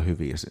todella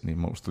hyvin, ja niin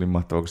musta oli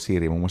mahtavaa, kun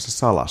Siiri muun muassa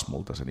salas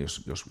multa sen,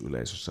 jos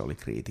yleisössä oli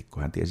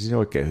kriitikko, hän tiesi sen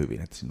oikein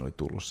hyvin, että siinä oli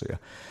tullut se,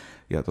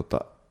 ja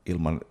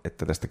ilman,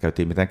 että tästä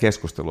käytiin mitään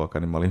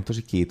keskusteluakaan, niin mä olin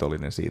tosi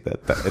kiitollinen siitä,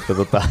 että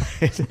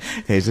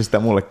ei se sitä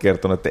mulle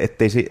kertonut, että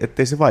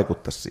ettei se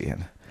vaikutta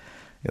siihen.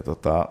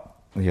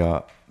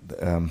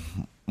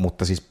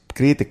 Mutta siis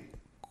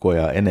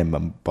kriitikkoja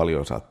enemmän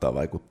paljon saattaa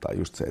vaikuttaa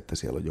just se, että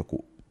siellä on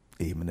joku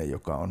ihminen,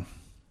 joka on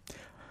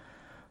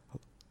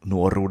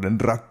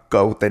nuoruuden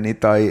rakkauteni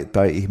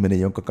tai ihminen,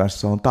 jonka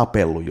kanssa on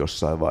tapellut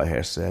jossain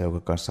vaiheessa ja jonka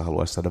kanssa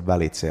haluaisi saada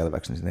välit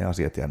selväksi, niin ne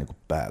asiat jää niin kuin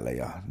päälle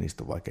ja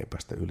niistä on vaikea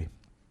päästä yli.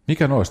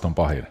 Mikä noista on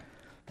pahin?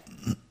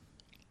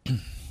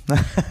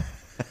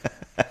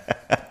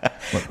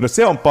 No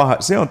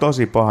se on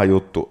tosi paha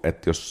juttu,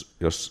 että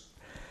jos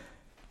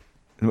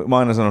mä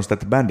aina sanon sitä,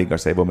 että bändin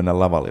kanssa ei voi mennä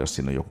lavalle, jos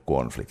siinä on joku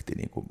konflikti.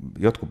 Niin kuin,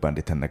 jotkut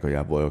bändithän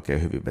näköjään voi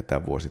oikein hyvin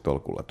vetää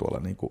vuositolkulla tuolla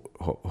niin kuin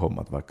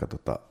hommat, vaikka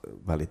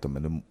välit on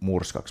mennyt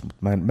murskaksi,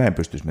 mutta mä en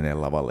pystyisi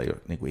menemään lavalle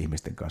niin kuin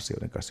ihmisten kanssa,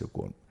 joiden kanssa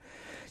joku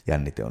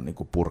jännite on niin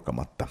kuin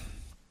purkamatta.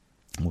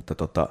 Mutta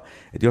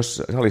että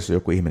jos salissa on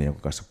joku ihminen,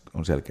 jonka kanssa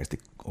on selkeästi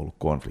ollut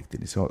konflikti,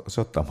 niin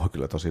se ottaa mua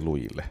kyllä tosi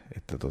lujille.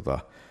 Että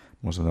mulla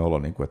on sellainen olo,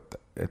 niin kuin,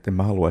 että en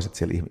mä haluaisi, että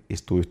siellä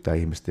istuu yhtään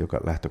ihmistä, joka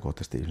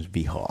lähtökohtaisesti esimerkiksi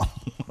vihaa.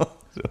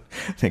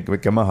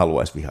 Mikä mä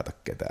haluaisin vihata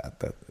ketään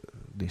että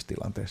niissä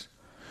tilanteissa.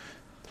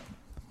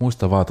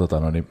 Muista vaan,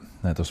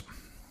 näin tuossa,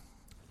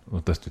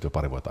 tästä nyt jo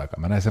pari vuotta aikaa,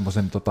 mä näin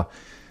semmoisen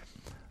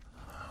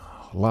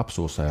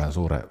lapsuussa ihan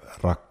suuren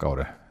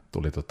rakkauden,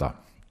 tuli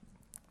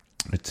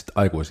nyt sitten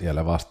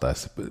aikuisiällä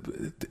vastaessa,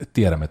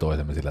 tiedämme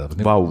toisemme sillä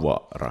tavalla.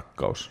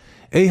 Vauva-rakkaus.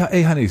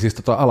 Eihän niin,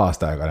 siis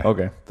ala-asteaikainen.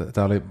 Okei.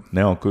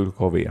 Ne on kyllä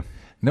kovia.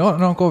 Ne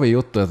on kovia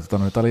juttuja.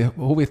 Tämä oli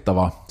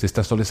huvittavaa. Siis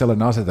tässä oli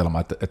sellainen asetelma,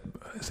 että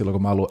silloin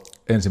kun mä olin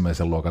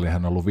ensimmäisen luokan, niin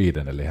hän on ollut 5,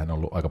 eli hän on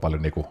ollut aika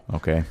paljon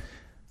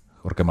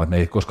korkeammalla, että me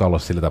ei koskaan olla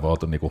sillä tavalla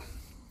oltu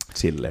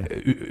silleen.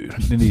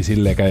 Niin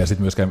silleenkään, ja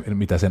sitten myöskään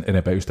mitä sen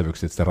enempää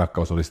ystävyyksiä, että se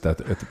rakkaus oli sitä,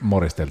 että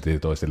moristeltiin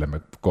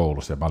toisillemme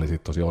koulussa, ja mä olin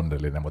siitä tosi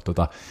onnellinen,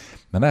 mutta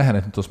mä näin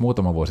hänet nyt tuossa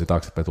muutama vuosi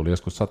taaksepäin, tuli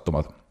joskus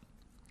sattumalta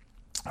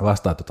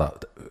vastaan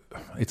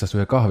itse asiassa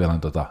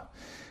yhden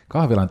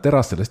kahvilan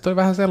terassille, sitten oli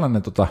vähän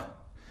sellainen, että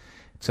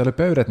siellä oli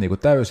pöydät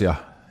täysiä,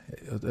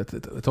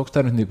 että onko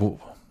tämä nyt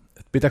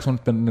että pitääkö mun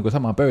nyt mennä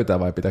samaan pöytään,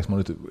 vai pitääkö mun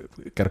nyt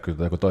kärkkyä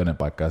joku toinen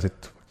paikka, ja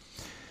sitten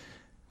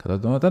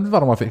katsotaan, tämä nyt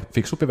varmaan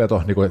fiksumpi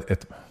veto,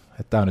 että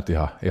tämä on nyt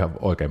ihan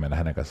oikein mennä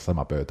hänen kanssa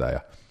samaan pöytään.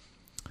 Ja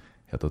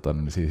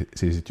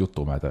siis sit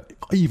juttuu mä, että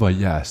aivan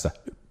jäässä,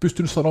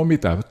 pystynyt sanoa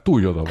mitään,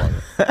 tuijota vaan.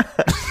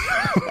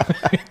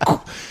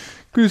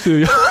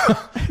 Kysyy.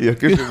 Ja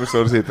kysymys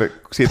on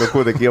siitä on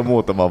kuitenkin jo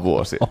muutama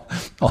vuosi.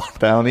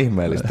 Tämä on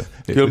ihmeellistä.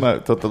 Kyllä mä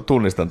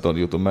tunnistan tuon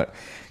jutun. Mä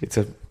itse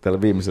asiassa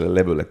tällä viimeiselle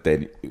levylle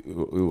tein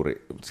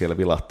juuri siellä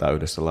Vilahtaa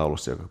yhdessä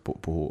laulussa, joka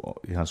puhuu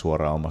ihan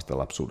suoraan omasta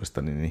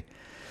lapsuudestani, niin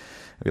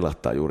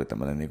vilahtaa juuri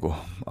tämmöinen niin kuin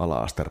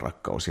ala-asteen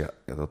rakkaus, ja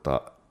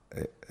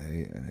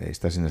ei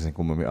sitä sinne sen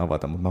kummemmin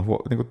avata, mutta mä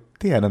niin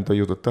tiedän tuon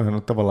jutun, että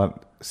on tavallaan,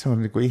 se on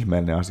niin kuin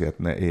ihmeellinen asia,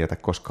 että ne ei jätä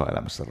koskaan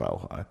elämässä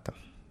rauhaa, että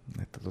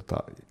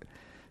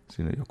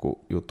siinä on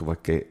joku juttu,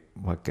 vaikkei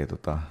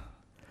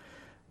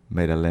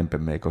meidän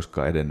lempemme ei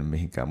koskaan edennyt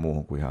mihinkään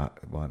muuhun kuin ihan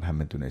vaan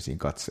hämmentyneisiin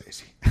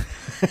katseisiin.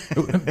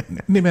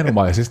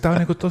 Nimenomaan, ja siis tämä on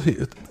niin kuin tosi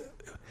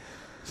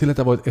sillä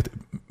tavoin, että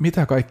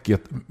mitä kaikkia,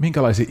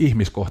 minkälaisia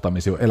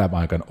ihmiskohtaamisia on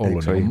elämäaikaan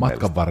ollut niin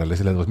matkan varrelle,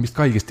 sillä tavoin, mistä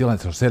kaikista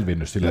tilanteissa on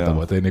selvinnyt sillä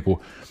tavoin, että,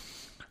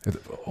 että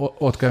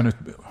oot käynyt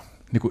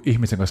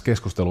ihmisen kanssa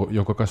keskustelua,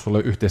 jonka kanssa sulla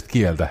on yhteistä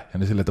kieltä, ja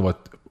niin sillä tavoin,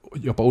 että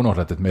jopa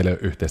unohdat, että meillä ei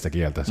ole yhteistä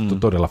kieltä, se on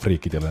todella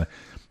friikkitilanne.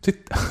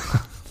 Sitten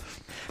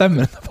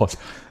tämmöinen tapaus,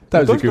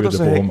 täysin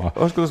kyvytön puhumaan.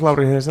 Olisiko tuossa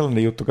Lauri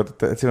sellainen juttu,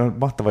 että siinä on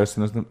mahtavaa, jos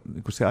siinä on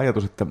se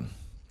ajatus,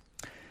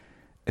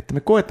 että me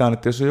koetaan,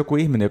 että jos on joku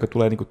ihminen, joka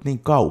tulee niin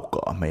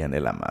kaukaa meidän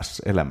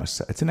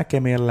elämässä, että se näkee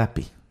meidän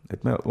läpi.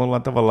 Että me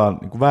ollaan tavallaan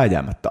niin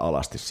vääjäämättä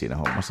alasti siinä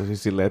hommassa.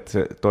 Siis silleen, että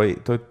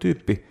toi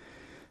tyyppi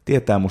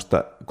tietää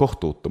musta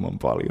kohtuuttoman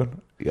paljon.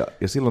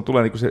 Ja silloin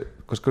tulee niin se,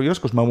 koska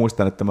joskus mä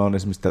muistan, että mä oon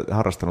esimerkiksi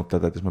harrastanut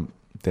tätä, että jos mä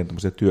teen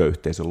tämmöisiä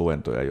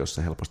työyhteisöluentoja,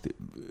 jossa helposti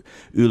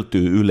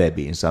yltyy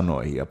yleviin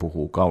sanoihin ja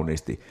puhuu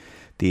kauniisti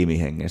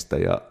tiimihengestä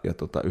ja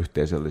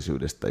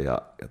yhteisöllisyydestä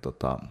ja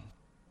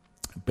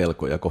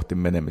pelkoja kohti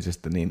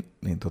menemisestä, niin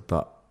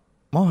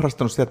mä oon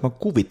harrastanut sitä, että mä oon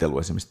kuvitellut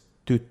esimerkiksi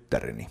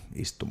tyttäreni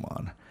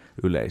istumaan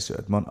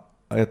yleisöön. Mä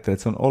ajattelen,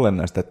 että se on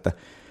olennaista, että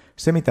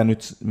se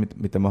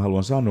mitä mä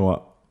haluan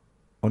sanoa,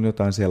 on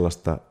jotain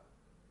sellaista,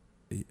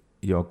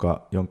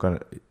 jonka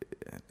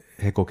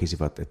he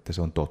kokisivat, että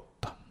se on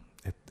totta.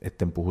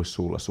 Etten puhuisi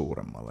suulla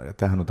suuremmalla. Ja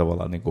tämähän on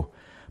tavallaan niin kuin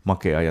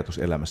makea ajatus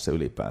elämässä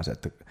ylipäänsä,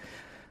 että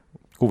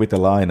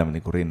kuvitellaan aina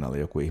niin kuin rinnalle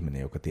joku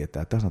ihminen, joka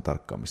tietää tasan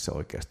tarkkaan, missä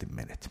oikeasti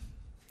menet.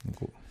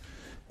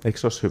 Eikö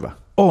se olisi hyvä?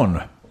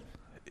 On.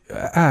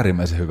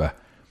 Äärimmäisen hyvä.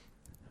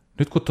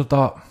 Nyt kun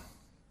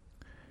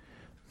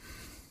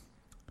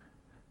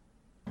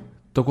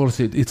Tuo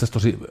kuulosti itse asiassa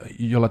tosi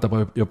jollain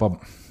tavalla jopa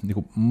niin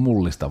kuin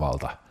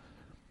mullistavalta.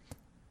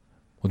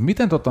 Mutta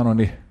miten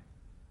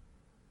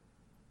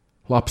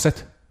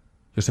lapset,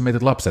 jos sä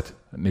mietit lapset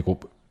niin kuin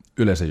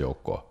yleisön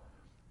joukkoon,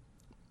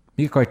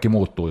 mikä kaikki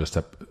muuttuu, jos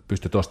sä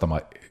pystyt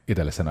ostamaan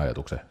itselle sen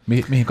ajatuksen?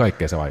 Mihin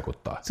kaikkeen se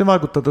vaikuttaa? Se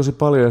vaikuttaa tosi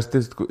paljon, ja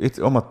sitten kun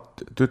itse omat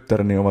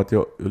tyttäreni ovat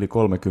jo yli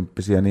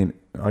 30-vuotiaita,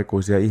 niin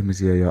aikuisia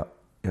ihmisiä, ja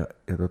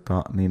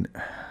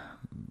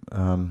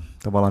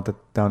tavallaan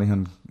tämä on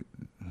ihan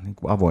niin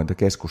kuin avointa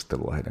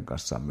keskustelua heidän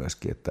kanssaan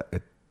myöskin,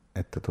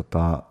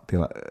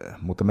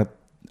 mutta mä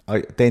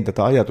tein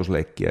tätä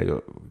ajatusleikkiä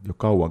jo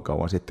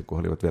kauan sitten, kun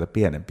he olivat vielä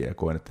pienempiä, ja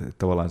koen, että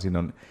tavallaan siinä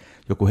on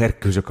joku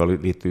herkkyys, joka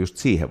liittyy just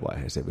siihen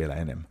vaiheeseen vielä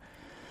enemmän.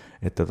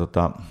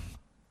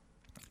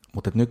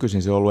 Mutta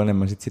nykyisin se on ollut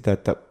enemmän sitä,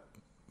 että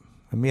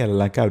me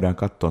mielellään käydään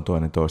kattoon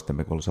toinen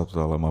toistemme, kun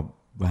satutaan olemaan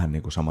vähän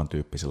niin kuin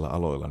samantyyppisillä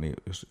aloilla, niin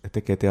jos he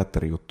tekee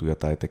teatterijuttuja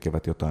tai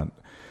tekevät jotain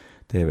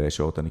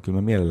TV-showta, niin kyllä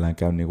mä mielellään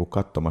käyn niin kuin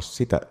katsomassa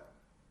sitä,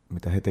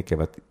 mitä he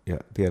tekevät, ja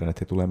tiedän,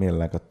 että he tulee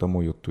mielellään katsoa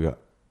mun juttuja,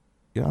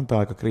 ja antaa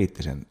aika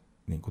kriittisen,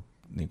 niin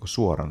kuin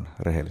suoran,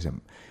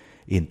 rehellisen,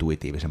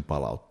 intuitiivisen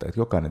palautteen,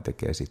 että jokainen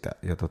tekee sitä,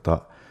 ja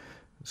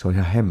se on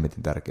ihan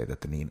hemmetin tärkeää,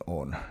 että niin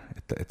on,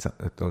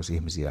 että olisi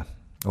ihmisiä,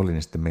 oli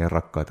ne sitten meidän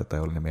rakkaita, tai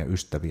oli ne meidän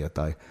ystäviä,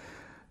 tai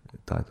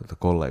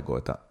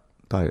kollegoita,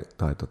 tai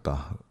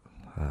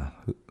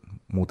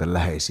muuten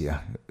läheisiä,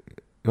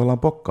 joilla on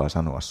pokkaa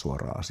sanoa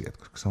suoraan asiat,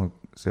 koska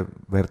se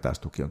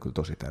vertaistuki on kyllä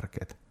tosi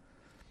tärkeää.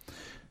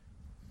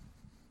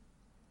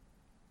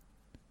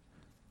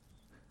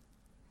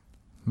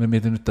 Mä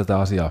mietin nyt tätä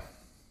asiaa.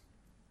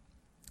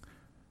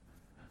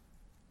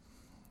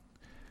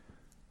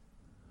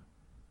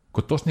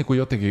 Kun tuossa niinku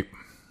jotenkin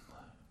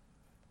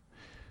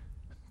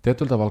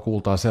tietyllä tavalla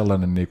kuultaa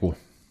sellainen, niinku,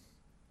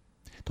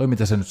 toi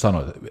mitä sä nyt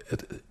sanoit,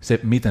 se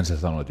miten sä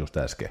sanoit just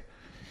äsken,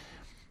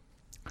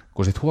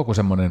 kun sit huokui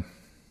semmoinen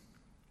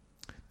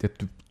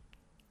tietty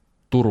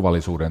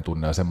turvallisuuden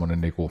tunne ja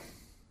semmoinen niinku,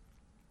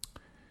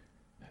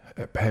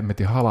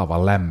 hemmetin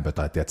halava lämpö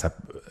tai tiedätkö,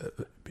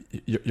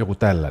 joku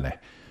tällainen.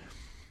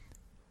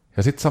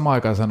 Ja sitten samaan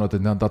aikaan sanoit,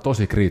 että ne antaa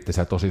tosi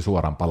kriittisen ja tosi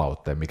suoran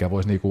palautteen, mikä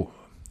voisi niinku,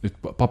 nyt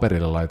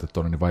paperille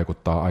laitettuna niin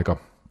vaikuttaa aika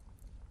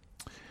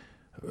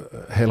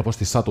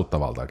helposti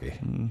satuttavaltakin,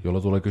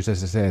 jolloin tulee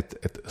kyseessä se,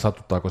 että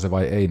satuttaako se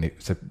vai ei, niin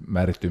se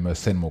määrittyy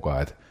myös sen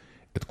mukaan, että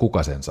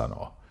kuka sen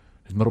sanoo.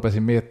 Nyt mä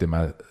rupesin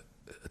miettimään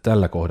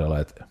tällä kohdalla,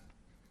 että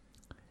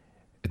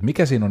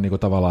mikä siinä on niinku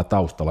tavallaan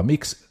taustalla,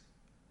 miksi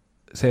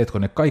se, että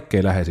kun ne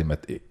kaikkein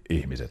läheisimmät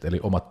ihmiset, eli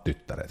omat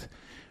tyttäret,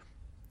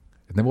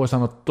 että ne voi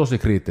sanoa tosi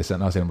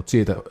kriittisen asian, mutta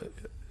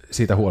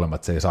siitä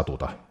huolimatta se ei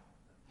satuta.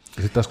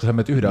 Ja sitten taas kun sä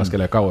menet yhden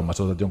askeleen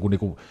kauemmas, otat jonkun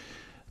niinku,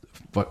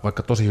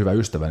 vaikka tosi hyvä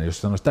ystävä, niin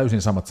jos sanoisi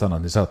täysin samat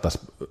sanat, niin saattaisi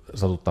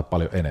satuttaa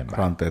paljon enemmän.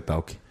 Ranteet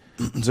auki.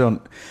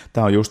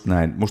 Tämä on just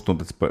näin. Musta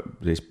tuntuu, että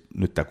siis,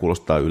 nyt tämä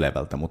kuulostaa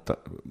ylevältä, mutta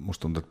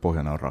musta tuntuu, että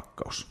pohjana on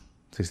rakkaus.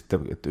 Siis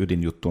että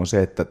ydinjuttu on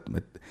se, että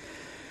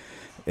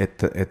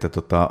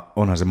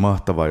onhan se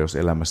mahtavaa, jos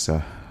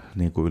elämässä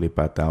niin kuin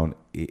ylipäätään on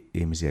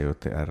ihmisiä,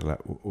 joiden äärellä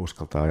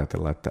uskaltaa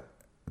ajatella,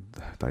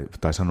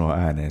 tai sanoa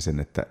ääneen sen,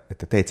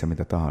 että teit sä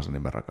mitä tahansa,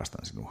 niin mä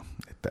rakastan sinua.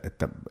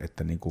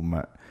 Että niin kuin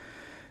mä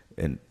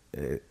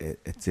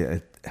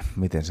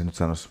miten se nyt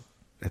sanoisi,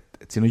 että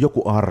siinä on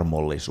joku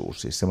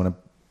armollisuus, siis semmoinen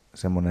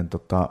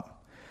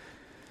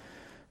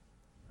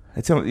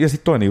ja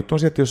sitten toinen juttu on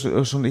se, että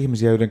jos on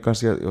ihmisiä, joiden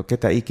kanssa,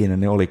 ketä ikinä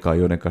ne olikaan,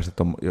 joiden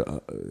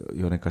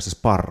kanssa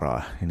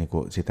sparraa niin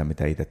kuin sitä,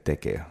 mitä itse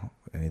tekee,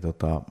 niin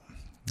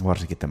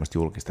varsinkin tämmöistä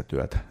julkista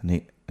työtä,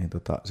 niin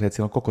se, että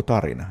siellä on koko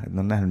tarina, että ne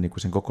on nähnyt niin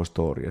kuin sen koko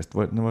story, ja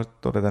sitten ne voi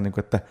todeta, niin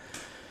kuin,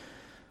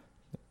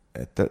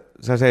 että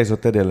sä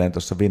seisot edelleen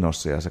tuossa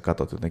vinossa ja sä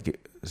katot jotenkin,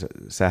 sä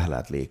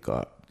sähläät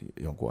liikaa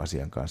jonkun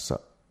asian kanssa,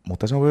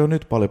 mutta se on jo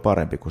nyt paljon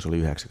parempi kuin se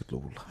oli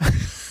 90-luvulla.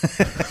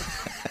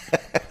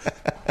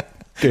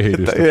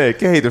 Kehitystä.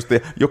 Kehitystä.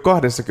 Jo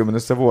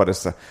 20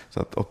 vuodessa sä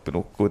oot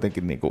oppinut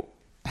kuitenkin niin kuin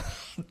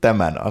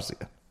tämän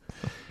asian.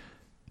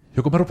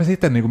 Joku mä rupesin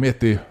itse niin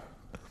miettimään,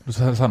 no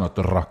sä sanoit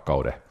tuon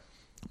rakkauden,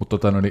 mutta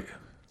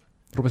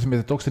rupesin miettimään,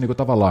 että onko se niin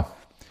tavallaan,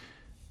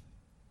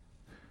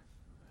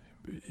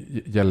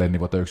 jälleen niin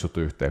voidaan yksi juttu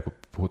yhteen, kun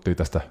puhuttiin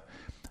tästä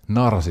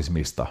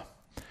narsismista,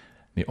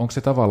 niin onko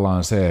se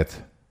tavallaan se, että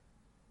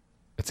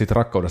siitä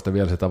rakkaudesta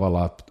vielä se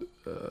tavallaan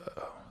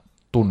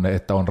tunne,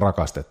 että on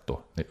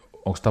rakastettu, niin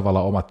onko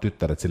tavallaan omat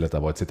tyttäret sillä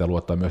tavoin, että sitä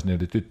luottaa myös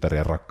niiden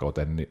tyttärien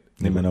rakkauteen?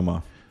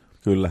 Nimenomaan,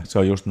 kyllä, se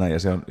on just näin, ja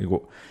se on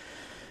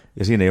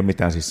ja siinä ei ole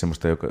mitään siis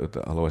semmoista, jota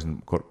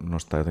haluaisin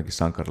nostaa jotenkin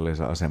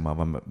sankarilliseen asemaan,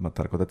 vaan mä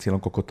tarkoitan, että siellä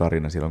on koko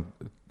tarina,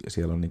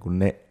 siellä on niin kuin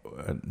ne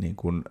niin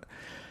kuin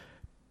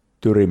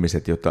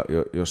tyrimiset,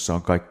 jossa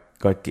on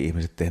kaikki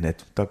ihmiset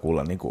tehneet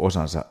takuulla niin kuin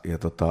osansa, ja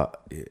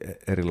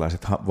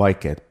erilaiset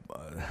vaikeat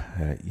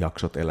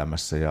jaksot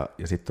elämässä, ja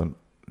sitten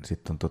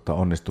on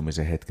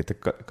onnistumisen hetket, ja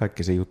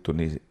kaikki se juttu,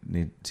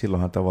 niin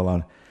silloinhan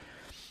tavallaan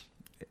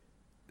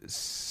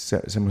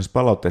semmoisessa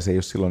palautteessa ei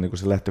ole silloin niin kuin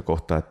se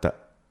lähtökohta,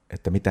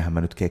 että mitähän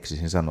mä nyt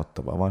keksisin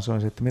sanottavaa, vaan se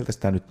on se, että miltä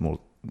tämä nyt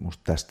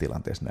musta tässä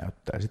tilanteessa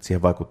näyttää. Sitten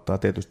siihen vaikuttaa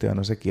tietysti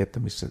aina sekin, että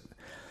missä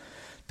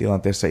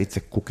tilanteessa itse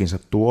kukin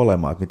sattuu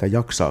olemaan, että mitä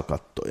jaksaa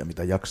katsoa ja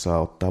mitä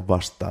jaksaa ottaa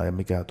vastaan ja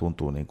mikä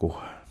tuntuu niin kuin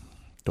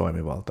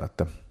toimivalta.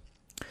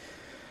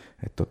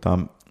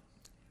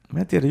 Mä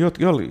en tiedä,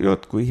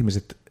 jotkut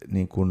ihmiset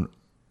niin kuin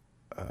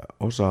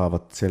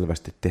osaavat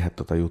selvästi tehdä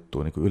tuota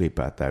juttua niin kuin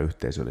ylipäätään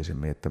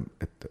yhteisöllisemmin, että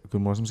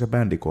kyllä mulla on sellaisia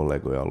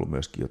bändikollegoja ollut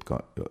myöskin,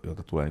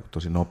 joilta tulee niin kuin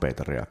tosi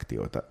nopeita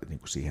reaktioita niin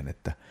kuin siihen,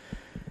 että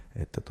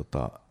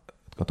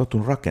on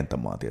tottunut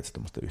rakentamaan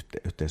tietysti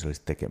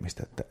yhteisöllistä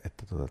tekemistä,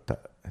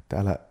 että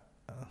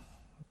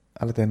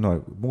älä tee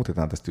noin,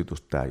 muutetaan tästä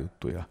jutusta tämä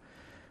juttu, ja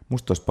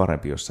musta olisi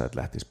parempi, jos sä et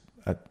lähtisi.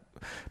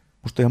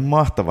 Musta on ihan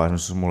mahtavaa,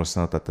 jos mulle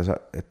sanotaan,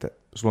 että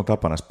sulla on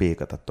tapana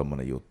spiikata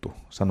tommonen juttu,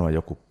 sanoa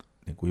joku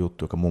niin kuin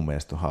juttu, joka mun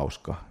mielestä on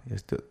hauska, ja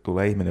sitten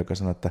tulee ihminen, joka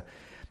sanoo, että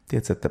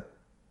tiedätkö,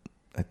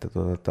 että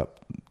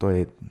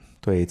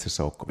toi ei itse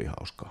asiassa ole kovin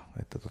hauskaa,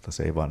 että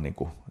se ei vaan niin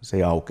kuin, se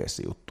ei aukea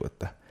se juttu,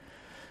 että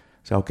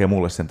se aukeaa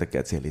mulle sen takia,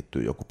 että siihen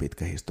liittyy joku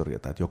pitkä historia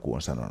tai että joku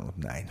on sanonut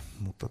näin,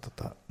 mutta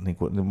niin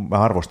kuin, mä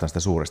arvostan sitä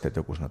suuresti, että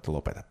joku sanoo, että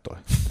lopeta toi.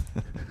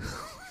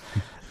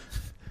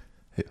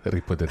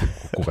 Riippuu tietysti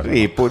kuka.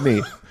 Riippuu,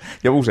 niin.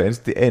 Ja usein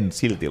en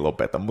silti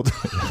lopeta,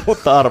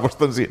 mutta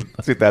arvostan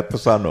sitä, että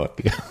sanoo.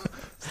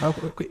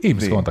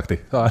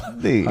 Ihmiskontakti.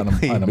 Niin,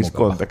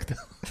 ihmiskontakti.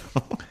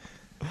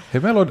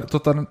 Hei, meillä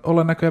on,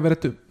 ollaan näköjään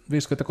vedetty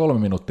 53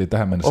 minuuttia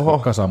tähän mennessä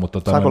kasaan.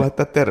 Mutta saako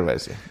lähettää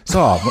terveisiä?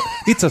 Saa.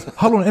 Itse asiassa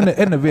haluan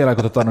ennen vielä,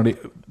 kun,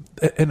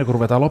 ennen kuin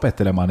ruvetaan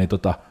lopettelemaan, niin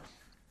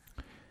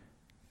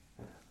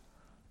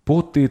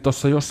puhuttiin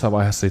tuossa jossain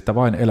vaiheessa siitä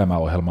Vain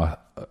elämäohjelmaa,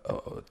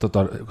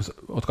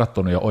 olet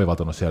katsonut ja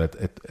oivaltanut siellä,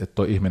 että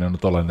toi ihminen on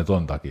tollainen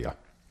ton takia.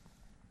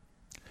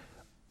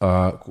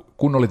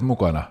 Kun olit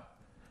mukana,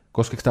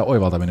 koskeeko tämä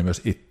oivaltaminen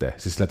myös itse?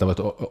 Siis sillä tavalla,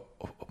 että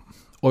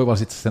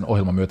oivalsit sen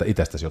ohjelman myötä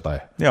itsestäsi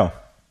jotain? Joo,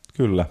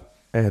 kyllä,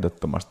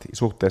 ehdottomasti,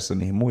 suhteessa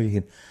niihin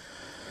muihin.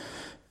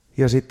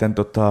 Ja sitten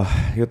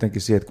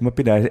jotenkin siihen, että kun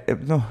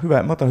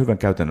mä otan hyvän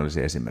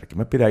käytännöllisen esimerkin.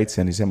 Mä pidän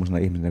itseäni semmoisena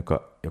ihmisenä,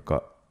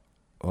 joka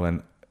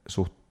olen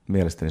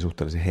mielestäni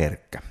suhteellisen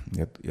herkkä.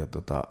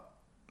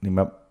 Niin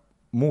mä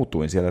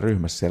muutuin siellä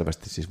ryhmässä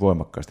selvästi siis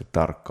voimakkaasti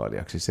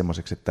tarkkailijaksi, siis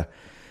semmoiseksi, että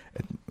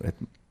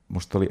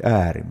musta oli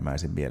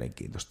äärimmäisen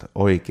mielenkiintoista,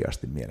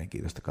 oikeasti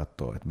mielenkiintoista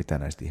katsoa, että mitä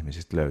näistä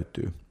ihmisistä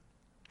löytyy.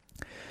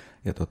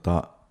 Ja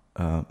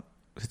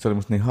sitten se oli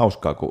musta niin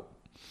hauskaa, kun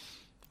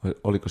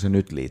oliko se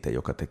Nyt-liite,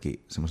 joka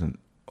teki semmoisen,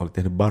 oli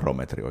tehnyt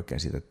barometri oikein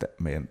siitä, että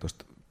meidän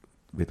tuosta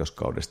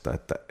vitoskaudesta,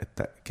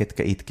 että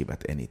ketkä itkivät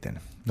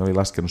eniten. Ne oli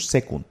laskenut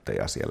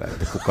sekunteja siellä,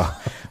 että kuka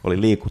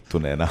oli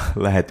liikuttuneena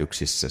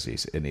lähetyksissä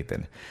siis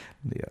eniten.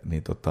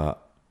 Niin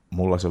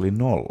mulla se oli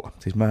 0.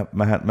 Siis mä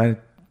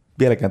en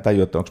vieläkään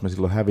tajua, että onko mä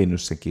silloin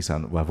hävinnyt sen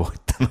kisan vai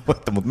voittanut,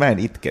 mutta mä en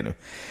itkenyt.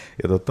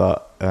 Ja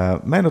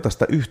mä en ota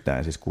sitä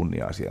yhtään siis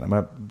kunnia-asiana.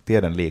 Mä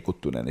tiedän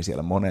liikuttuneeni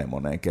siellä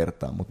moneen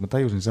kertaan, mutta mä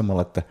tajusin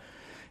samalla, että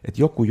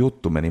joku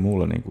juttu meni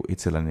mulla niinku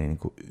itselläni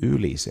niinku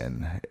yli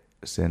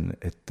sen,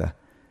 että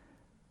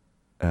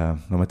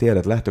no mä tiedän,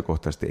 että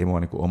lähtökohtaisesti ei mua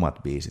niinku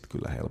omat biisit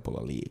kyllä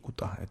helpolla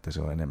liikuta, että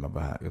se on enemmän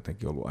vähän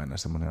jotenkin ollut aina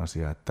semmoinen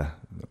asia, että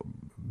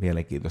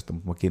mielenkiintoista,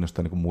 mutta mua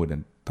kiinnostaa niinku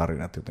muiden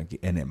tarinat jotenkin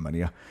enemmän,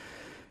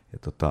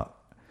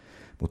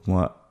 mutta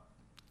mua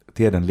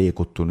tiedän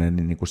liikuttuneen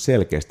niin kuin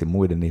selkeästi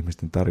muiden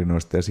ihmisten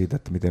tarinoista ja siitä,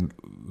 että miten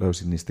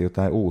löysin niistä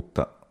jotain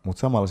uutta, mutta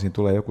samalla siinä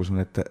tulee joku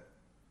sellainen,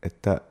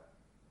 että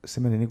se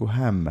meni niin kuin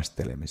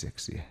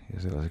hämmästelemiseksi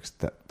ja sellaiseksi,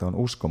 että on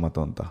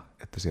uskomatonta,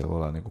 että siellä voi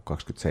olla niin kuin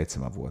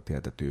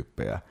 27-vuotiaita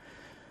tyyppejä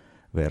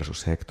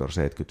versus Hector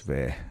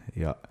 70V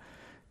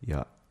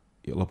ja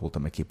lopulta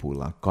me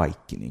kipuillaan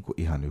kaikki niin kuin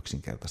ihan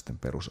yksinkertaisten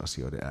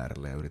perusasioiden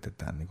äärellä ja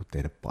yritetään niin kuin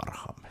tehdä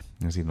parhaamme.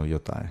 Ja siinä on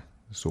jotain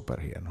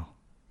superhienoa.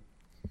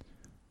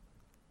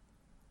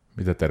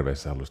 Mitä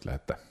terveisiä haluaisit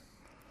lähettää?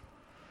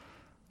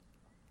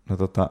 No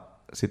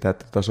sitä,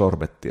 että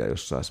sorbettia,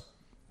 jos saisi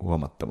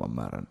huomattavan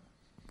määrän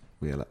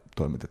vielä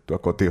toimitettua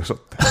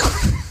kotiosoitteella.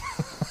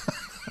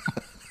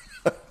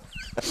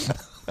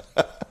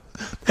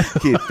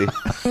 Kiitti.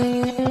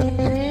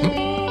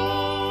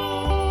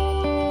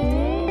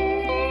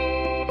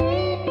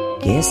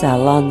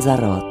 Kesä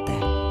Lanzarote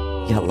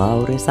ja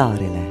Lauri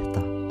Saarilehto.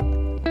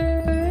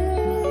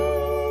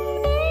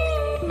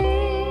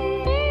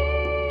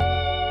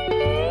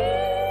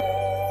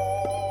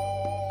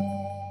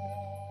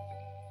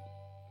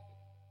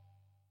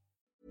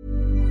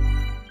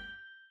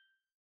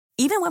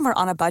 Even when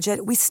we're on a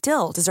budget, we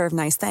still deserve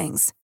nice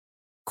things.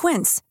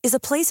 Quince is a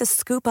place to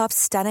scoop up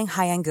stunning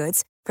high-end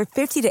goods for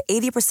 50 to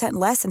 80%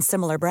 less than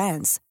similar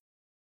brands.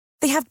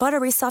 They have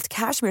buttery soft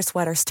cashmere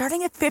sweaters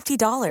starting at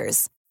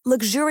 $50,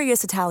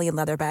 luxurious Italian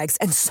leather bags,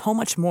 and so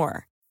much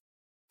more.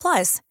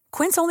 Plus,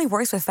 Quince only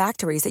works with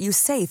factories that use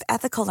safe,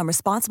 ethical, and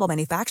responsible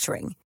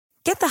manufacturing.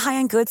 Get the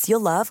high-end goods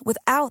you'll love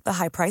without the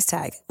high price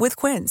tag with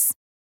Quince.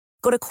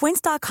 Go to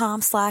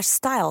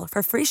quince.com/style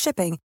for free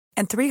shipping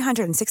and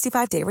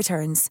 365-day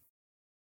returns.